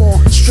clutch.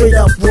 Straight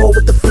up raw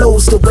with the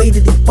flows, the way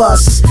that he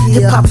busts.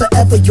 Hip-hop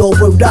forever, yo,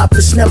 word up,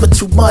 it's never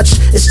too much.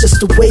 It's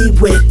just away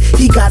with,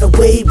 he got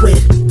away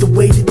with. The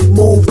way that he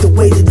move, the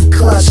way that he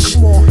clutch.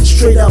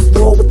 Straight up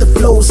raw with the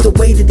flows, the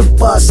way that he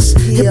busts.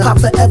 Hip-hop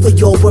forever,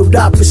 yo, word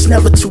up, it's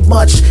never too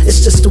much.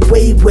 It's just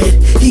away with,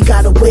 he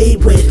got away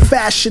with.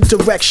 Fashion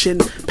direction,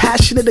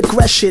 passionate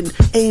aggression.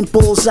 Aim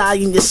bullseye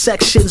in your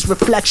sections,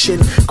 reflection.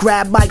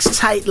 Grab mics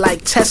tight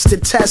like test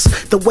and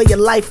test. The way of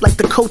life like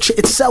the culture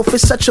itself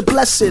is such a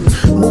blessing.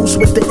 Moves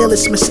with the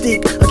illest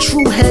mystique. A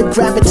true head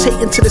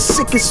gravitating to the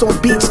sickest on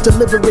beats,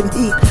 delivering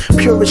heat.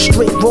 Pure and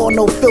straight, raw,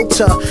 no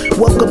filter.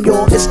 Welcome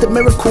y'all, it's the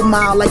Miracle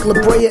Mile like La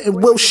Brea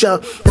and Wilshire.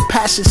 The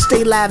passion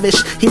stay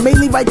lavish. He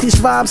mainly write these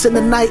rhymes in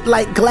the night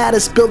like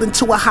Gladys, building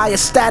to a higher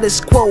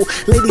status quo.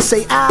 Ladies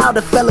say ow,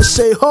 the fellas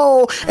say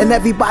ho, and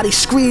everybody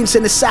screams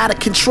and it's out of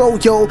control,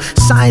 yo.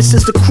 Science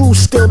is the crew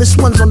still, this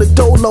one's on the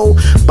dolo.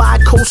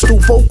 Bi-coastal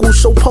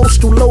vocals, so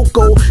postal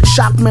loco.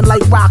 Shockman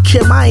like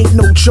Rakim, I ain't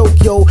no joke,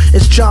 yo.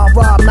 It's John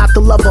Rob, not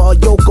the lover of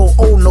Yoko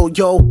Ono,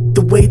 yo.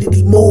 The way that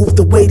he move,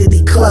 the way that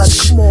he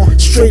clutch.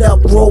 Straight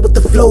up raw with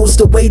the flows,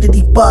 the way that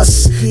he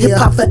busts.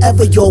 Hip-hop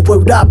forever, yo,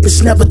 word up,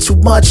 it's never too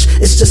much.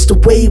 It's just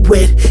away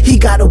with, he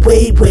got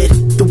away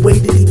with. The way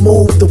that he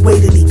move, the way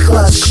that he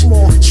clutch.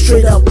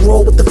 Straight up raw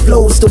with the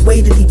flows, the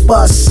way that he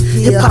busts.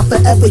 Hip-hop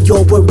forever,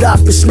 yo, word up,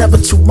 it's never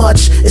too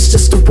much. It's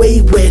just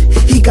away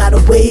with, he got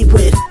away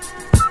with.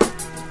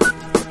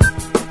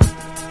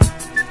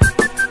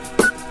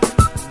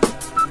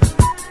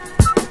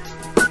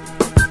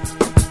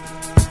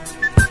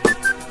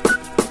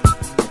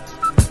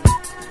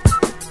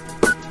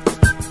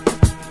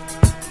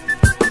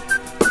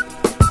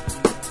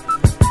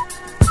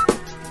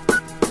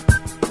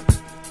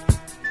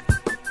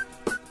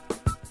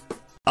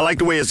 I like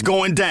the way it's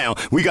going down.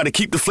 We got to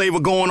keep the flavor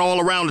going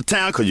all around the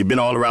town, because you've been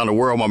all around the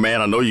world, my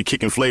man. I know you're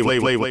kicking flavor.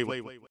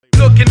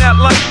 Looking at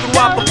life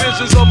throughout the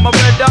visions of my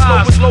red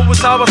eyes. Slow is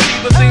how I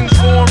see the things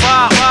going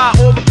right.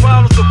 All the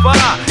problems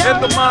survive,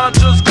 and the mind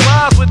just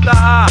glides with the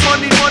high.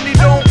 Money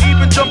don't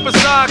even jump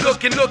aside.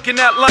 Looking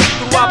at life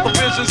throughout the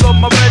visions of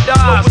my red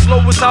eyes.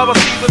 Slow is how I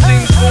see the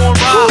things going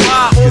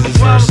right. all the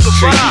problems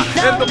survive,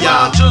 and the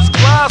mind just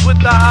glides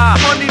with the high.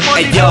 Money,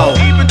 don't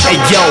even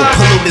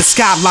Polluted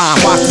Skyline,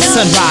 watch the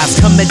sunrise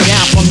coming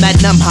down from that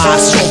numb high.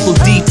 Stroke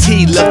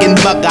DT looking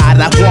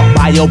bug-eyed. I walk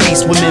by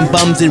obese women,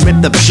 bums and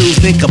ripped up shoes,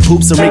 think of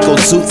poops and wrinkled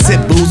suits,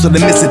 sip booze with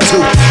a missing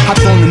tooth. Hop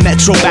on the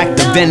metro back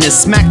to Venice,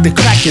 smack the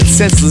crackin'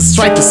 senseless,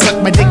 strike to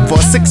suck my dick for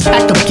a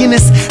 6-pack of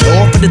Guinness,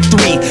 or for the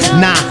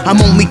 3. Nah, I'm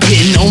only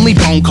kidding, only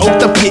bone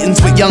coked up kittens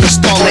with young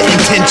starlet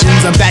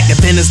intentions. I'm back at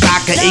Venice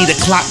dock at 8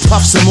 o'clock,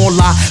 puff some more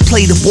lie,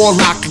 play the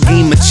warlock, a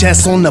game of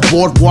chess on the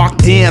boardwalk.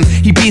 Damn,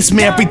 he beats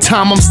me every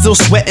time. I'm still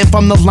sweating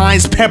from the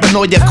lines,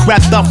 paranoia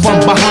crept up from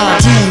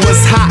behind. Dude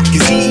was hot,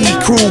 cause EE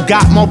crew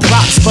got more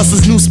props. Plus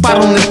his new spot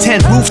on the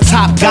tent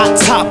rooftop, got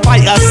top by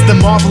us, the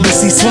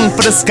marvelous. He swung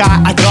for the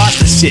sky, I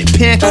dodged the shit.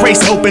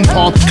 Pancreas open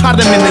palm, caught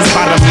him in his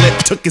bottom lip,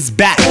 took his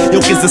back,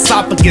 yoke his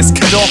esophagus,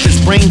 cut off his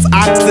brain's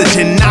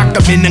oxygen,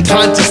 knocked him in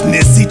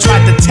unconsciousness. He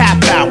tried to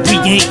tap out, we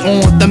ain't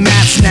on the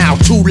maps now.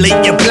 Too late,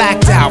 you're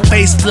blacked out,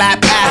 face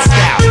flat, passed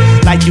out.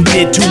 Like you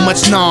did too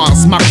much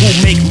NARS. My crew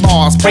make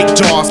Mars, break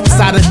jaws,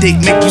 beside a dick,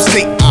 make you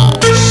say, ah,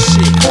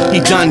 shit. He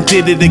done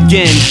did it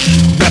again,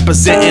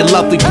 representing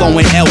lovely,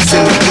 blowing L's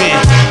in the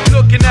wind.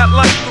 Looking at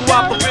life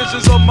throughout the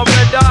visions of my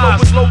red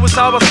eyes. Slow is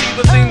how I see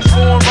the things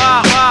going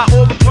right.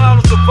 All the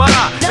problems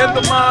survive, and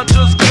the mind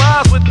just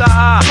glides with the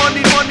high.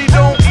 Money,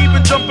 don't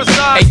even jump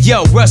aside. Hey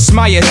yo, Russ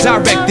Meyer,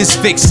 direct this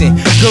vixen.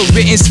 Good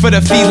riddance for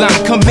the feline,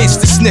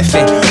 convinced to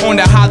sniffing. On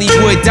the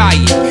Hollywood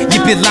diet,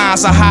 yipping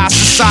lines of high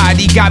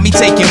society got me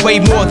taking way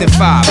more than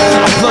 5.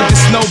 I plugged the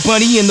snow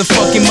bunny in the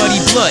fucking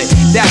muddy blood.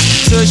 That's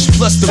the tush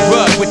plus the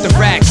rug with the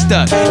rag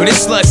stuck. But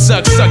this slut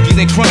sucks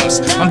succulent crumbs.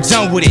 I'm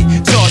done with it.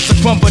 Toss the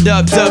bumper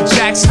dub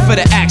Jackson for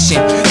the action.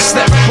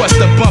 Slap across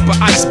the bumper,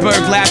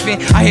 iceberg laughing.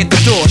 I hit the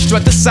door,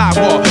 strut the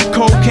sidewalk.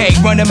 Cocaine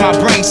running my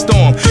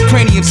brainstorm.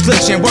 Craniums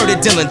glitching, word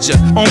of Dillinger.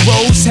 On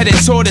roads headed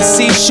toward the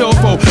seashore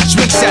for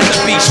drinks at the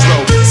bistro.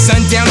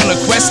 Sundown on a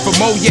quest for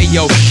more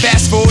yayo.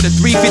 Fast forward to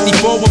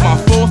 354 with my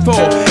 4th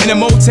in a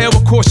motel,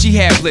 of course she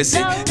had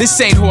blizzard. This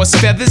ain't horse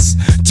feathers.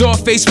 Dog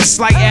face with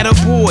slight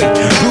attaboy.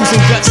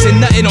 Bruising guts and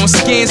nothing on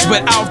skins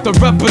without the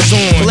rubbers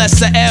on. Bless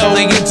the L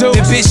and you do.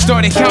 The bitch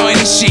started counting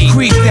the sheep.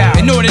 Creeped out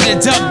in order to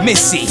duck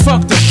Missy.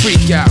 Fuck the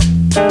freak out.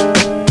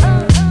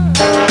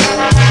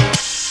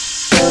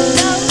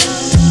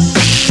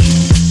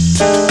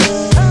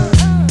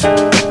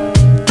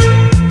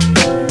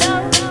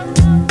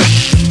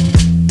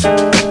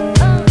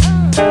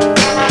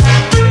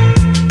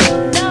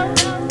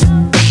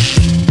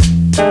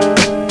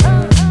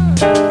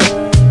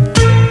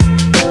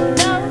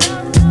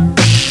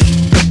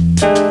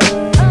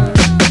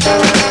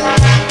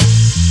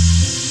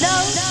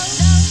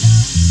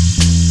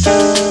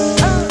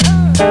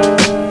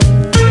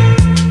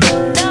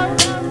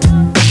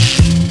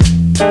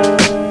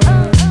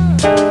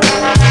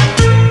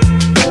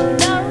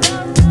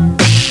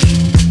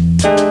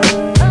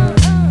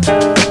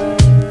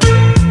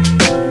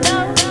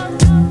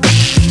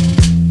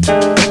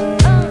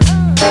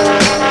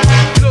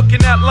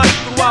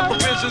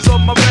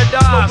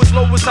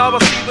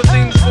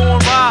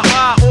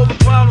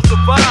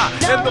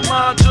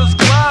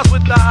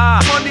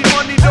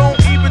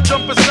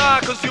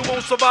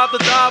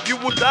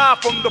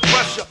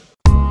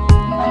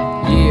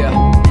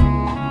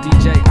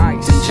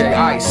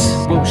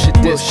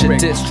 Wilshire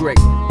District,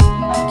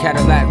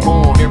 Cadalack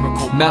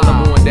Ron,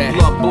 Mellow on that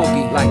Love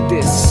Boogie, like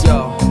this,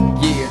 yo,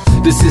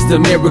 yeah. This is the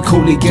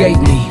miracle he gave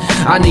me.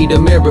 I need a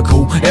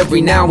miracle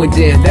every now and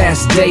then,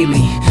 that's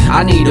daily.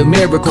 I need a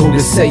miracle to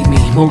save me,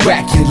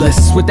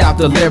 miraculous. Without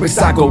the lyrics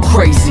I go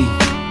crazy.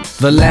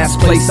 The last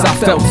place I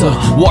felt her,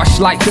 wash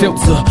like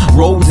filter,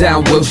 roll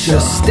down Wilshire,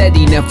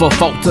 steady, never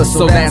falter,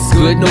 so that's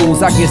good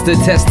news. I guess the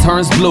test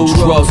turns blue,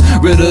 drugs,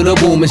 rid of the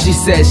woman, she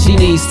says she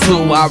needs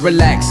to. I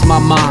relax my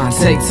mind,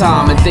 take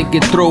time and think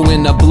it through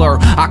in a blur.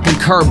 I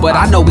concur, but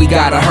I know we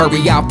gotta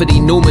hurry out for the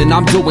Newman.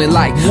 I'm doing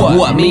like,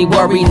 what me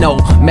worry? No,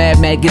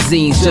 Mad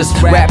magazines,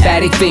 just rap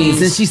addict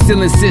fiends. And she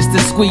still insists to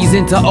squeeze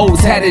into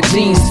O's, had a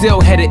jeans, still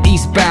headed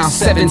eastbound,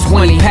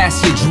 720,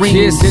 past your dreams.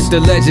 Here's hit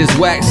the ledges,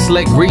 wax,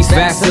 slick, grease,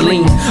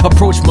 Vaseline.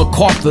 Approach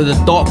MacArthur, the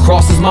thought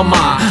crosses my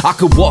mind. I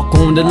could walk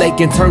on the lake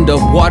and turn the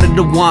water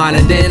to wine,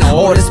 and then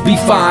all this be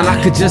fine. I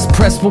could just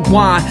press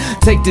rewind,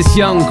 take this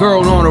young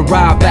girl on a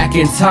ride back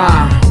in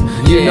time.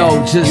 You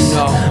know,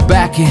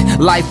 back in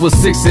life was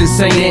 6 in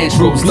St.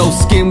 Andrews. No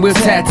skin with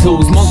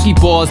tattoos, monkey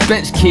bars,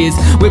 bench kids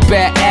with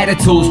bad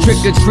attitudes.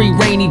 Trick or treat,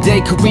 rainy day,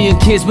 Korean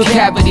kids with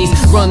cavities.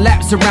 Run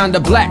laps around the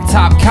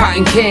blacktop,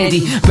 cotton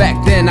candy.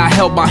 Back then I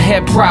held my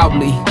head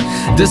proudly.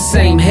 The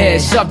same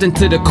head shoved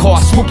into the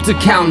car, swooped to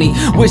county.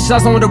 Wish I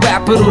was on the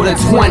Rapido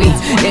to 20.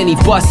 Any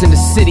bus in the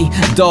city,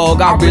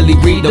 dog, I really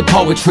read the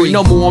poetry.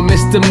 No more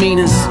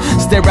misdemeanors,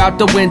 stare out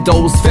the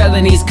windows.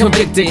 Felonies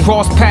convicted,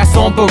 cross paths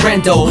on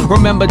Berendo.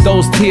 Remember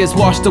those tears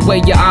washed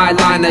away your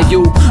eyeliner.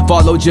 You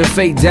followed your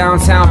fate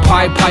downtown,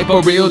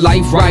 Piper, real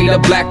life writer.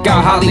 Black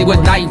guy,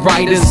 Hollywood night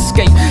riders.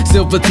 Escape,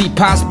 silver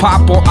teapots,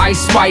 pop or ice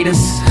spiders.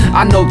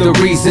 I know the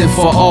reason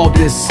for all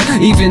this.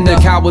 Even the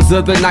cowards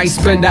of the night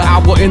spend an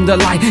hour in the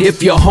light.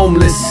 if you're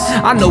homeless.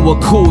 I know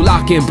a cool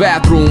lock-in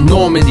bathroom,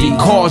 Normandy.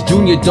 Cars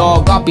Junior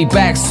Dog, I'll be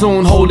back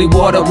soon. Holy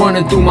water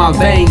running through my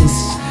veins.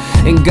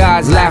 And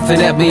guys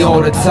laughing at me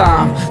all the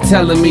time,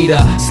 telling me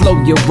to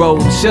slow your roll,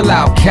 chill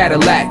out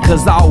Cadalack,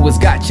 cause I always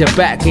got your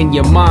back in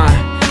your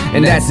mind.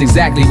 And that's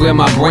exactly where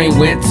my brain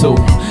went to.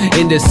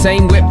 In the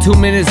same whip, 2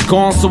 minutes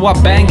gone, so I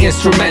bang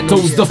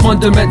instrumentals. The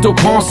fundamental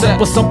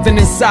concept was something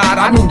inside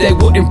I knew they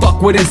wouldn't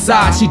fuck with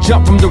inside. She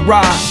jumped from the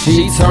ride,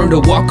 she turned to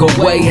walk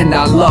away, and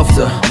I loved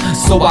her.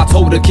 So I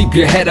told her, keep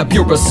your head up,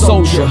 you're a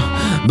soldier.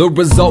 The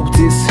result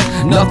is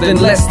nothing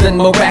less than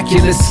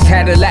miraculous.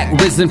 Cadalack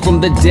risen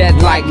from the dead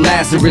like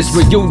Lazarus.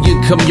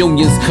 Reunion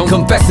communions,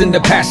 confessing the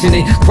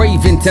passionate,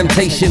 craving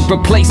temptation,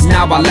 replaced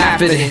now I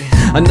laugh at it.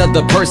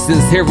 Another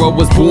person's hero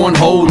was born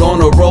whole on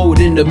a road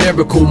in the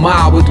miracle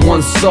mile with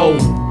one soul.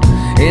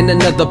 And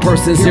another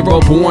person's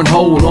hero born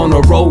whole on a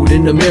road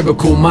in the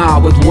miracle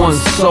mile with one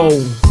soul.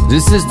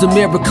 This is the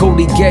miracle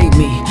he gave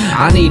me.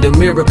 I need a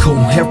miracle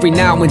every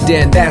now and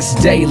then, that's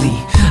daily.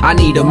 I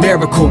need a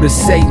miracle to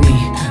save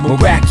me.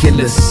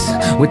 Miraculous,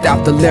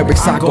 without the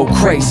lyrics I go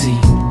crazy.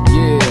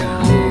 Yeah,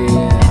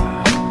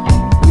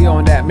 yeah. We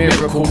on that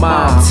miracle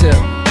mile tip.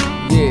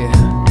 Yeah,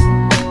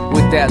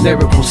 with that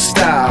lyrical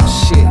style.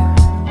 Shit,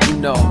 you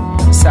know.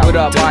 What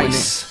up,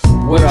 Ice?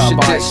 Wilshire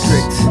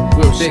District.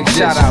 Big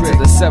shout out to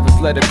the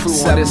 7th letter crew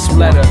on this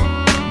letter.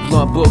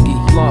 Blunt Boogie,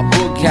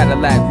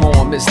 Cadalack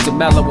Ron, Mr.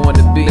 Mellow on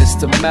the beat.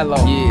 Mr.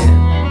 Mellow,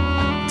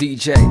 yeah.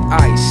 DJ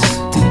Ice,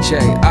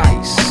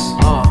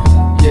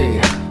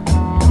 yeah.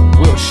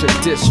 Wilshire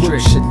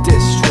District.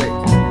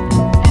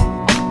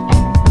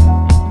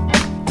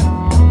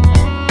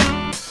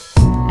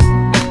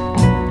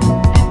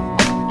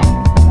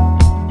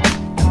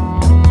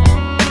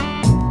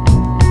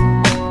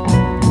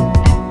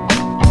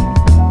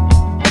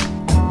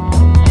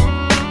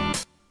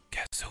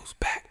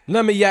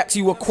 Let me ask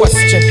you a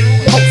question.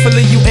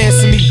 Hopefully you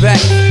answer me back.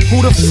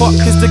 Who the fuck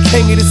is the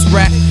king of this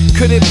rap?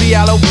 Could it be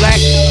Aloe Blacc?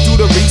 Do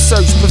the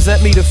research, present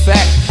me the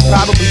fact.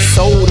 Probably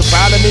so. The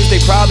problem is they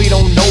probably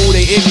don't know.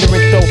 They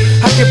ignorant though.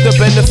 I give the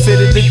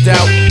benefit of the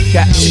doubt.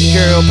 Got you,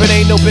 girl, but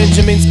ain't no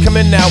Benjamins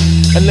coming out.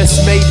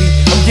 Unless maybe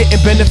I'm getting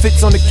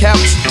benefits on the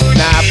couch.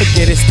 Nah,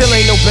 forget it. Still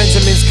ain't no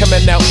Benjamins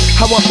coming out.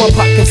 I want more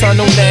pockets, I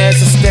know that's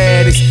a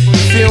status.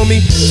 You feel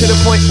me? To the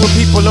point where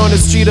people on the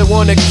street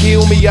wanna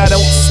kill me. I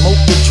don't smoke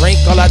or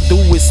drink, all I do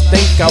is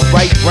think. I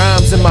write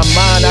rhymes in my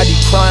mind, I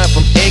decline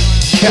from ink.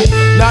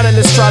 Not an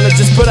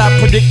astrologist, but I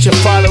predict you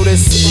follow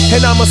this.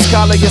 And I'm a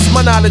scholar, yes,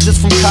 my knowledge is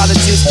from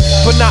colleges,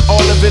 but not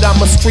all of it.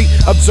 I'm a street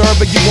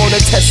observer, you wanna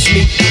test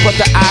me, but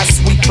the eye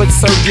sweeper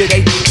serve you,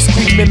 they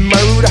screaming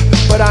murder.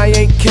 But I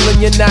ain't killing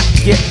you not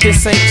yet,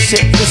 this ain't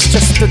shit, it's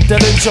just a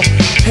Dillinger.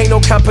 Ain't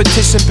no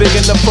competition big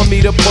enough for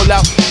me to pull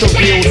out the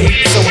real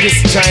heat, so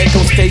this giant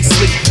gon' stay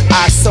slick.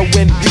 I so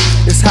in deep,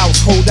 this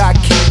household I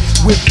keep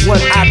with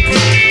one IP,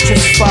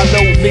 just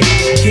follow me,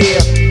 yeah.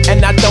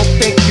 And I don't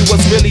think you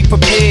was really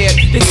prepared.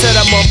 They said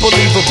I'm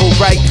unbelievable,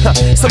 right?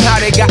 Somehow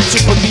they got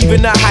you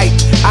believing the hype.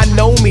 I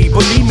know me,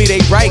 believe me, they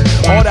right.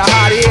 All the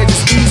hot air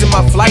just easing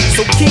my flight.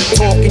 So keep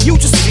talking, you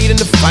just feeding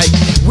the fight.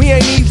 We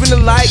ain't even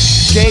alike.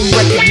 Game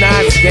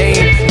recognized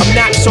game. I'm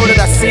not sure that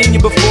I seen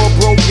you before,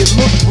 bro. You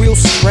look real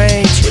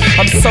strange.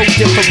 I'm so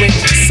different,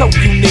 so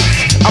unique.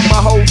 I'm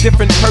a whole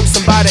different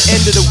person by the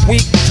end of the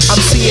week. I'm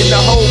seeing the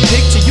whole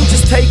picture, you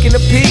just taking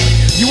a peek.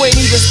 You ain't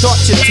even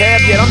start your tab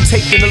yet, I'm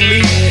taking the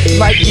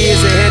lead. Like years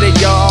ahead of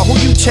y'all, who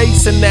you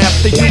chasing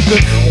after? You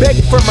could beg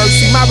for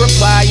mercy, my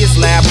reply is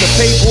laughter.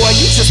 Pay boy,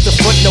 you just a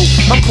footnote,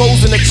 I'm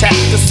closing the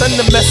chapter. Send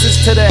a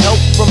message to the help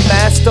from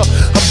master.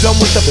 I'm done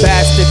with the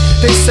bastard.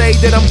 They say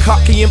that I'm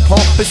cocky and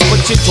pompous,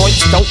 but your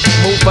joints don't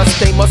move us,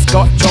 they must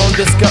got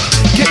jaundice.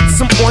 Get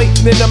some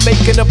ointment, I'm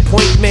making an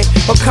appointment.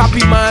 Or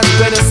copy mine's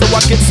better so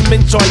I get some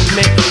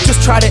enjoyment. Just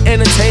try to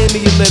entertain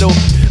me a little.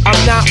 I'm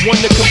not one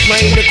to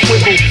complain or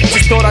quibble.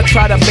 Just thought I'd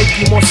try to make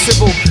you more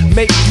civil,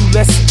 make you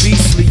less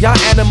beastly. Y'all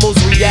animals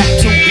react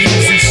too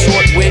easy.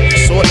 Short wit,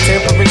 short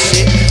temper and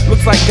shit.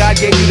 Looks like God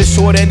gave you the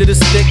short end of the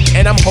stick,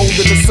 and I'm holding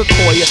the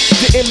sequoia.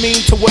 Didn't mean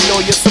to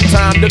annoy you.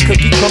 Sometimes the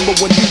cookie crumble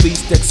when you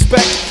least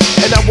expect,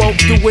 and I won't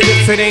do it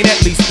if it ain't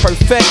at least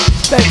perfect.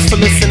 Thanks for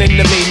listening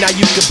to me. Now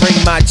you can bring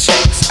my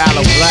checks.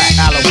 Aloe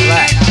Blacc, Aloe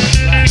Blacc.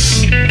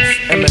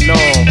 LMNO,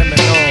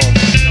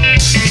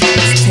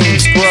 Team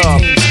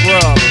Scrub.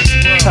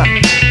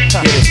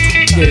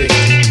 Get it.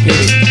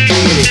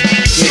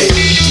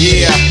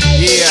 Yeah.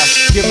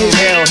 Give him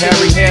hell,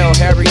 Harry. Give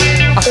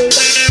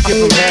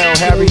him hell,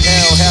 Harry.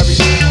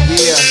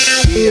 Yeah.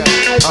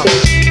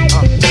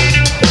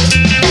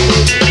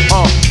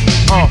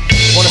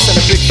 Wanna send a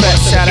big fat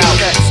shout out.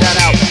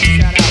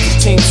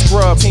 Team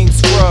Scrub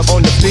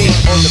on the beat.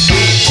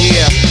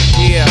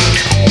 Yeah.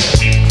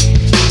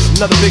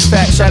 Another big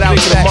fat shout out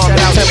to the mom.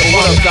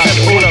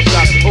 Hold up,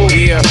 Doc. Oh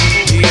yeah.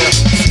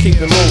 Just keep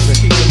it moving.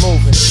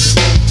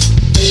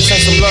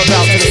 Send some love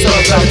out to the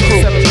 7th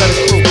letter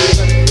crew.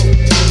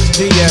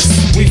 DS,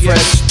 we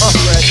fresh.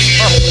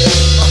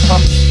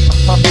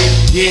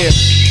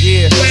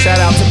 Yeah. Shout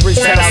out to Bridge,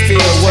 shout out to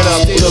what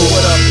up,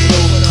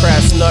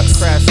 Crash nuts.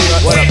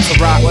 What up to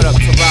rock? What up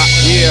to rock?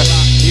 Yeah,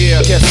 yeah.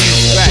 Guess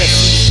who's back?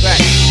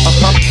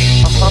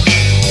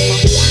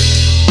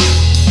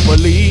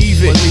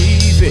 Believe it.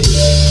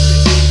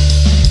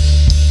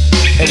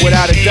 And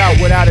without a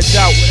doubt,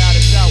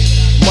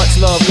 much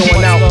love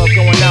going out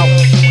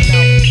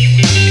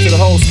to the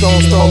whole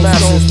Stone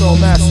masses.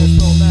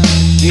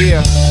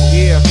 Yeah.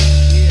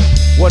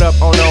 What up,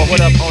 oh no?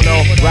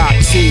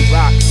 Roxy.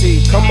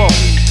 Come on.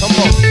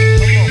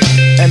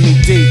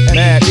 MED,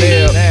 Mad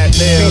Lib,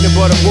 Peanut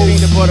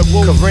Butter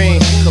Woo, Kareem.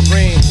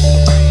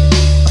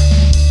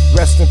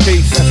 Rest in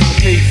peace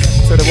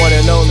to the one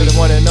and only J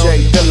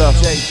Dilla.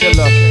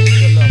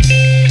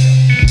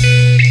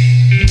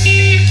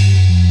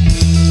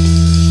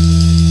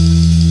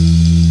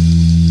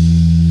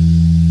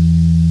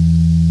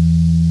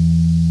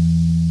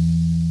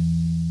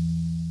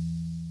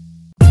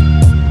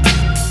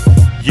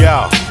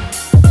 Yo,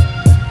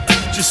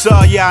 just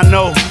so y'all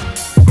know,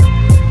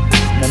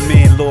 my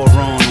man Lil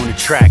Ron on the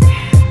track. You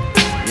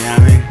know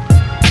what I mean?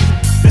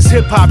 This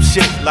hip hop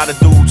shit, a lot of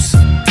dudes,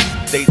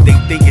 they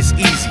think it's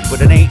easy, but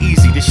it ain't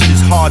easy. This shit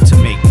is hard to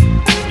make.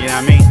 You know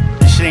what I mean?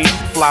 This shit ain't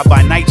fly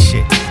by night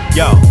shit.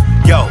 Yo,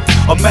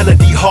 a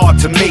melody hard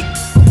to make.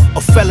 A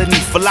felony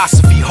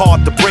philosophy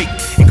hard to break.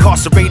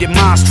 Incarcerated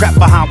minds trapped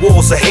behind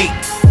walls of hate.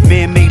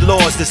 Man-made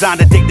laws designed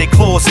to dig their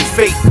claws in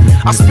fate.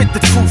 I spit the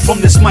truth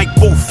from this mic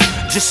booth,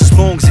 just as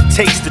long as it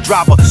takes to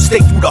drive a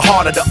stake through the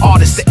heart of the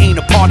artist that ain't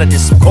a part of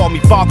this. Some call me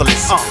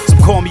fatherless, some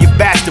call me a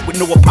bastard with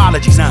no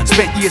apologies.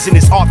 Spent years in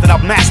this art that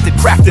I've mastered,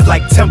 crafted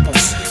like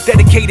temples,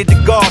 dedicated to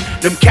God.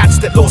 Them cats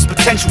that lost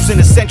potentials and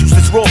essentials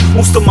that's raw.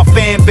 Most of my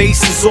fan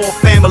base is all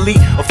family,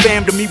 a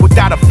fam to me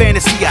without a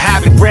fantasy. I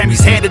have it,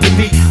 Grammys handed to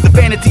me. The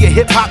vanity of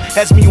hip-hop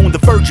has me on the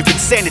verge of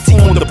insanity,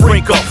 on the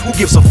brink of who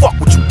gives a fuck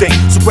what you think.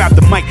 So grab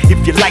the mic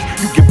if you like,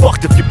 you get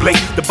bucked if you blink.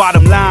 The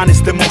bottom line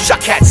is the most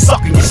shot cats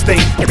sucking your sting.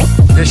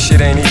 This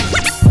shit ain't easy.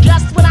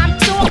 Just what I'm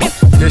talking.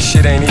 This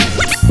shit ain't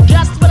easy.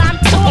 Just what I'm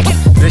talking.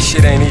 This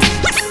shit ain't easy.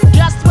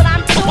 Just what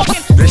I'm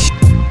talking. This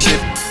shit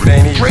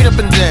ain't easy. Straight up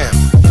and down.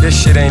 This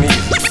shit ain't easy.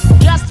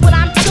 Just what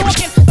I'm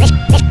talking.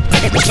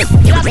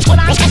 Just what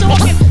I'm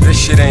talking. This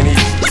shit ain't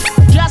easy.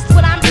 Just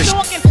what I'm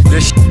talking.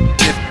 This shit ain't easy.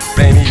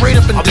 Straight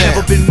up and I've down.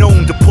 never been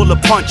known to pull a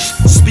punch.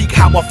 Speak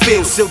how I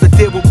feel, seal the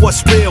deal with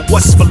what's real,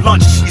 what's for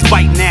lunch. These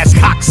biting ass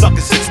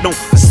cocksuckers, it's known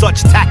for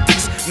such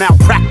tactics.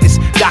 Malpractice,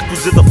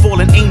 doctors of the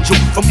fallen angel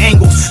from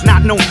angles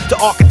not known to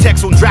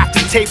architects on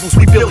drafting tables.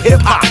 We build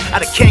hip hop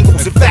out of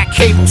Kangos and fat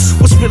cables.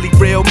 What's really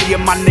real? Me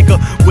and my nigga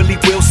Willie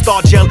Will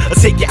Star Gel.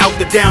 I'll take you out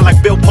the down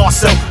like Bill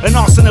Parcell. An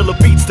arsenal of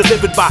beats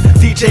delivered by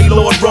DJ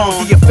Lord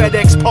Ron. Via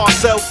FedEx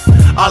parcel.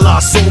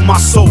 Allah sold my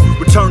soul,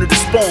 return to the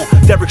spawn.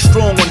 Derek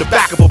Strong on the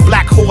back of a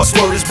black horse,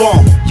 word is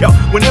born. Yo,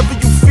 whenever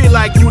you feel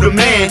like you the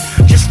man,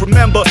 just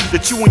remember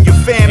that you and your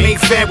fam ain't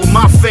fam with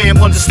my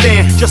fam.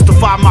 Understand,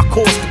 justify my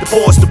cause, the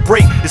pause to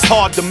break. It's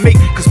hard to make,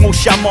 cause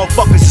most y'all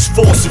motherfuckers is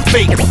false and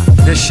fake.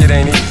 This shit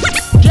ain't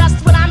easy.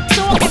 Just what I'm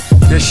talking.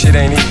 This shit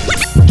ain't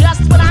easy.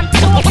 Just what I'm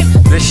talking.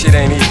 This shit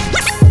ain't easy.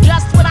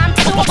 Just what I'm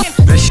talking.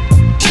 This shit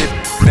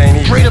ain't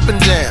easy. Straight up and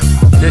down.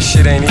 This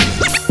shit ain't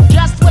easy.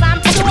 Just what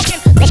I'm talking.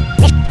 Just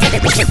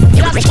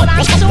what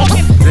I'm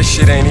talking. This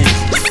shit ain't easy.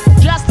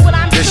 Just what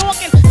I'm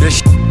talking. This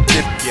shit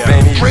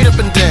ain't easy. Straight up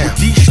and down.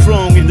 D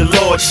strong in the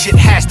Lord, shit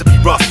has to be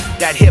rough.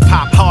 That hip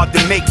hop hard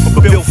to make,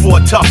 but built for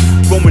a tough.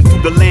 Roaming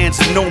through the lands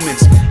of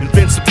nomans.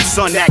 Invincible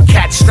son, that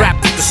cat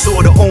strapped with the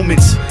sword of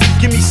omens.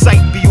 Give me sight,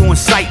 be on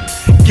sight.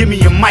 Give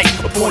me a mic,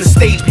 up on the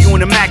stage, be on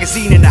the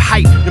magazine in the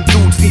hype. Them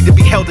dudes need to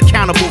be held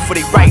accountable for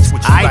their rights.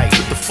 What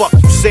the fuck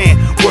you saying?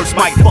 Words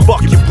might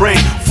fuck your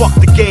brain. Fuck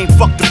the game,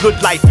 fuck the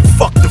good life, and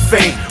fuck the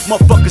fame.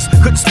 Motherfuckers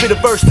couldn't spit a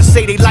verse to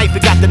say they life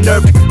and got the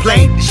nerve to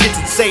complain. This shit's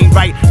insane,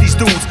 right? These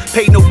dudes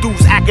pay no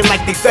dues, acting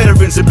like they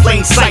veterans in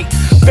plain sight.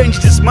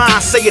 Vengeance is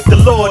mine, saith the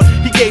Lord.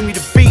 He gave me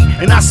the beat,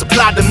 and I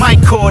supplied the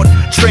mic cord.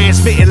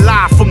 Transmitting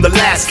live from the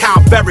last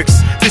count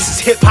barracks. This is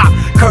hip hop,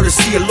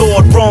 courtesy of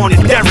Lord Ron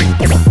and Derek.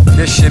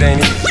 This shit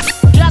ain't easy.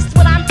 Just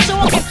what I'm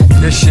talking.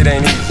 This shit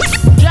ain't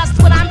easy.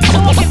 Just what I'm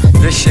talking.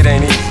 This shit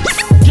ain't easy.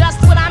 Just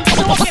what I'm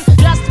talking.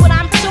 Just what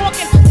I'm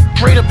talking.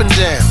 Straight up and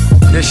down.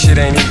 This shit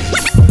ain't easy.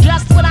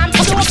 Just what I'm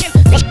talking.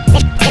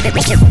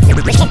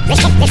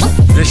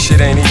 This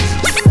shit ain't easy.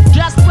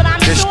 Just what I'm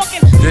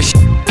talking. This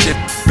shit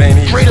ain't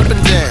easy. Straight up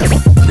and down.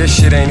 This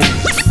shit ain't easy.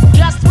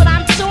 Just what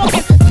I'm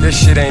talking. This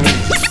shit ain't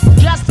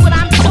easy. Just what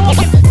I'm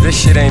talking. This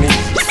shit ain't easy.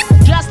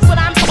 Just what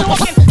I'm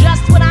talking.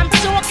 Just what I'm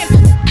talking.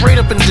 Straight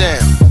up and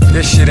down.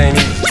 This shit ain't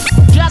easy.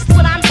 Just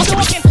what I'm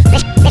talking.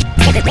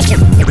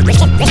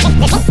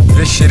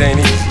 This shit ain't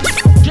easy.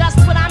 Just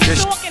what I'm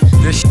talking.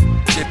 This shit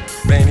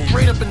ain't easy.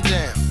 Straight up and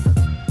down.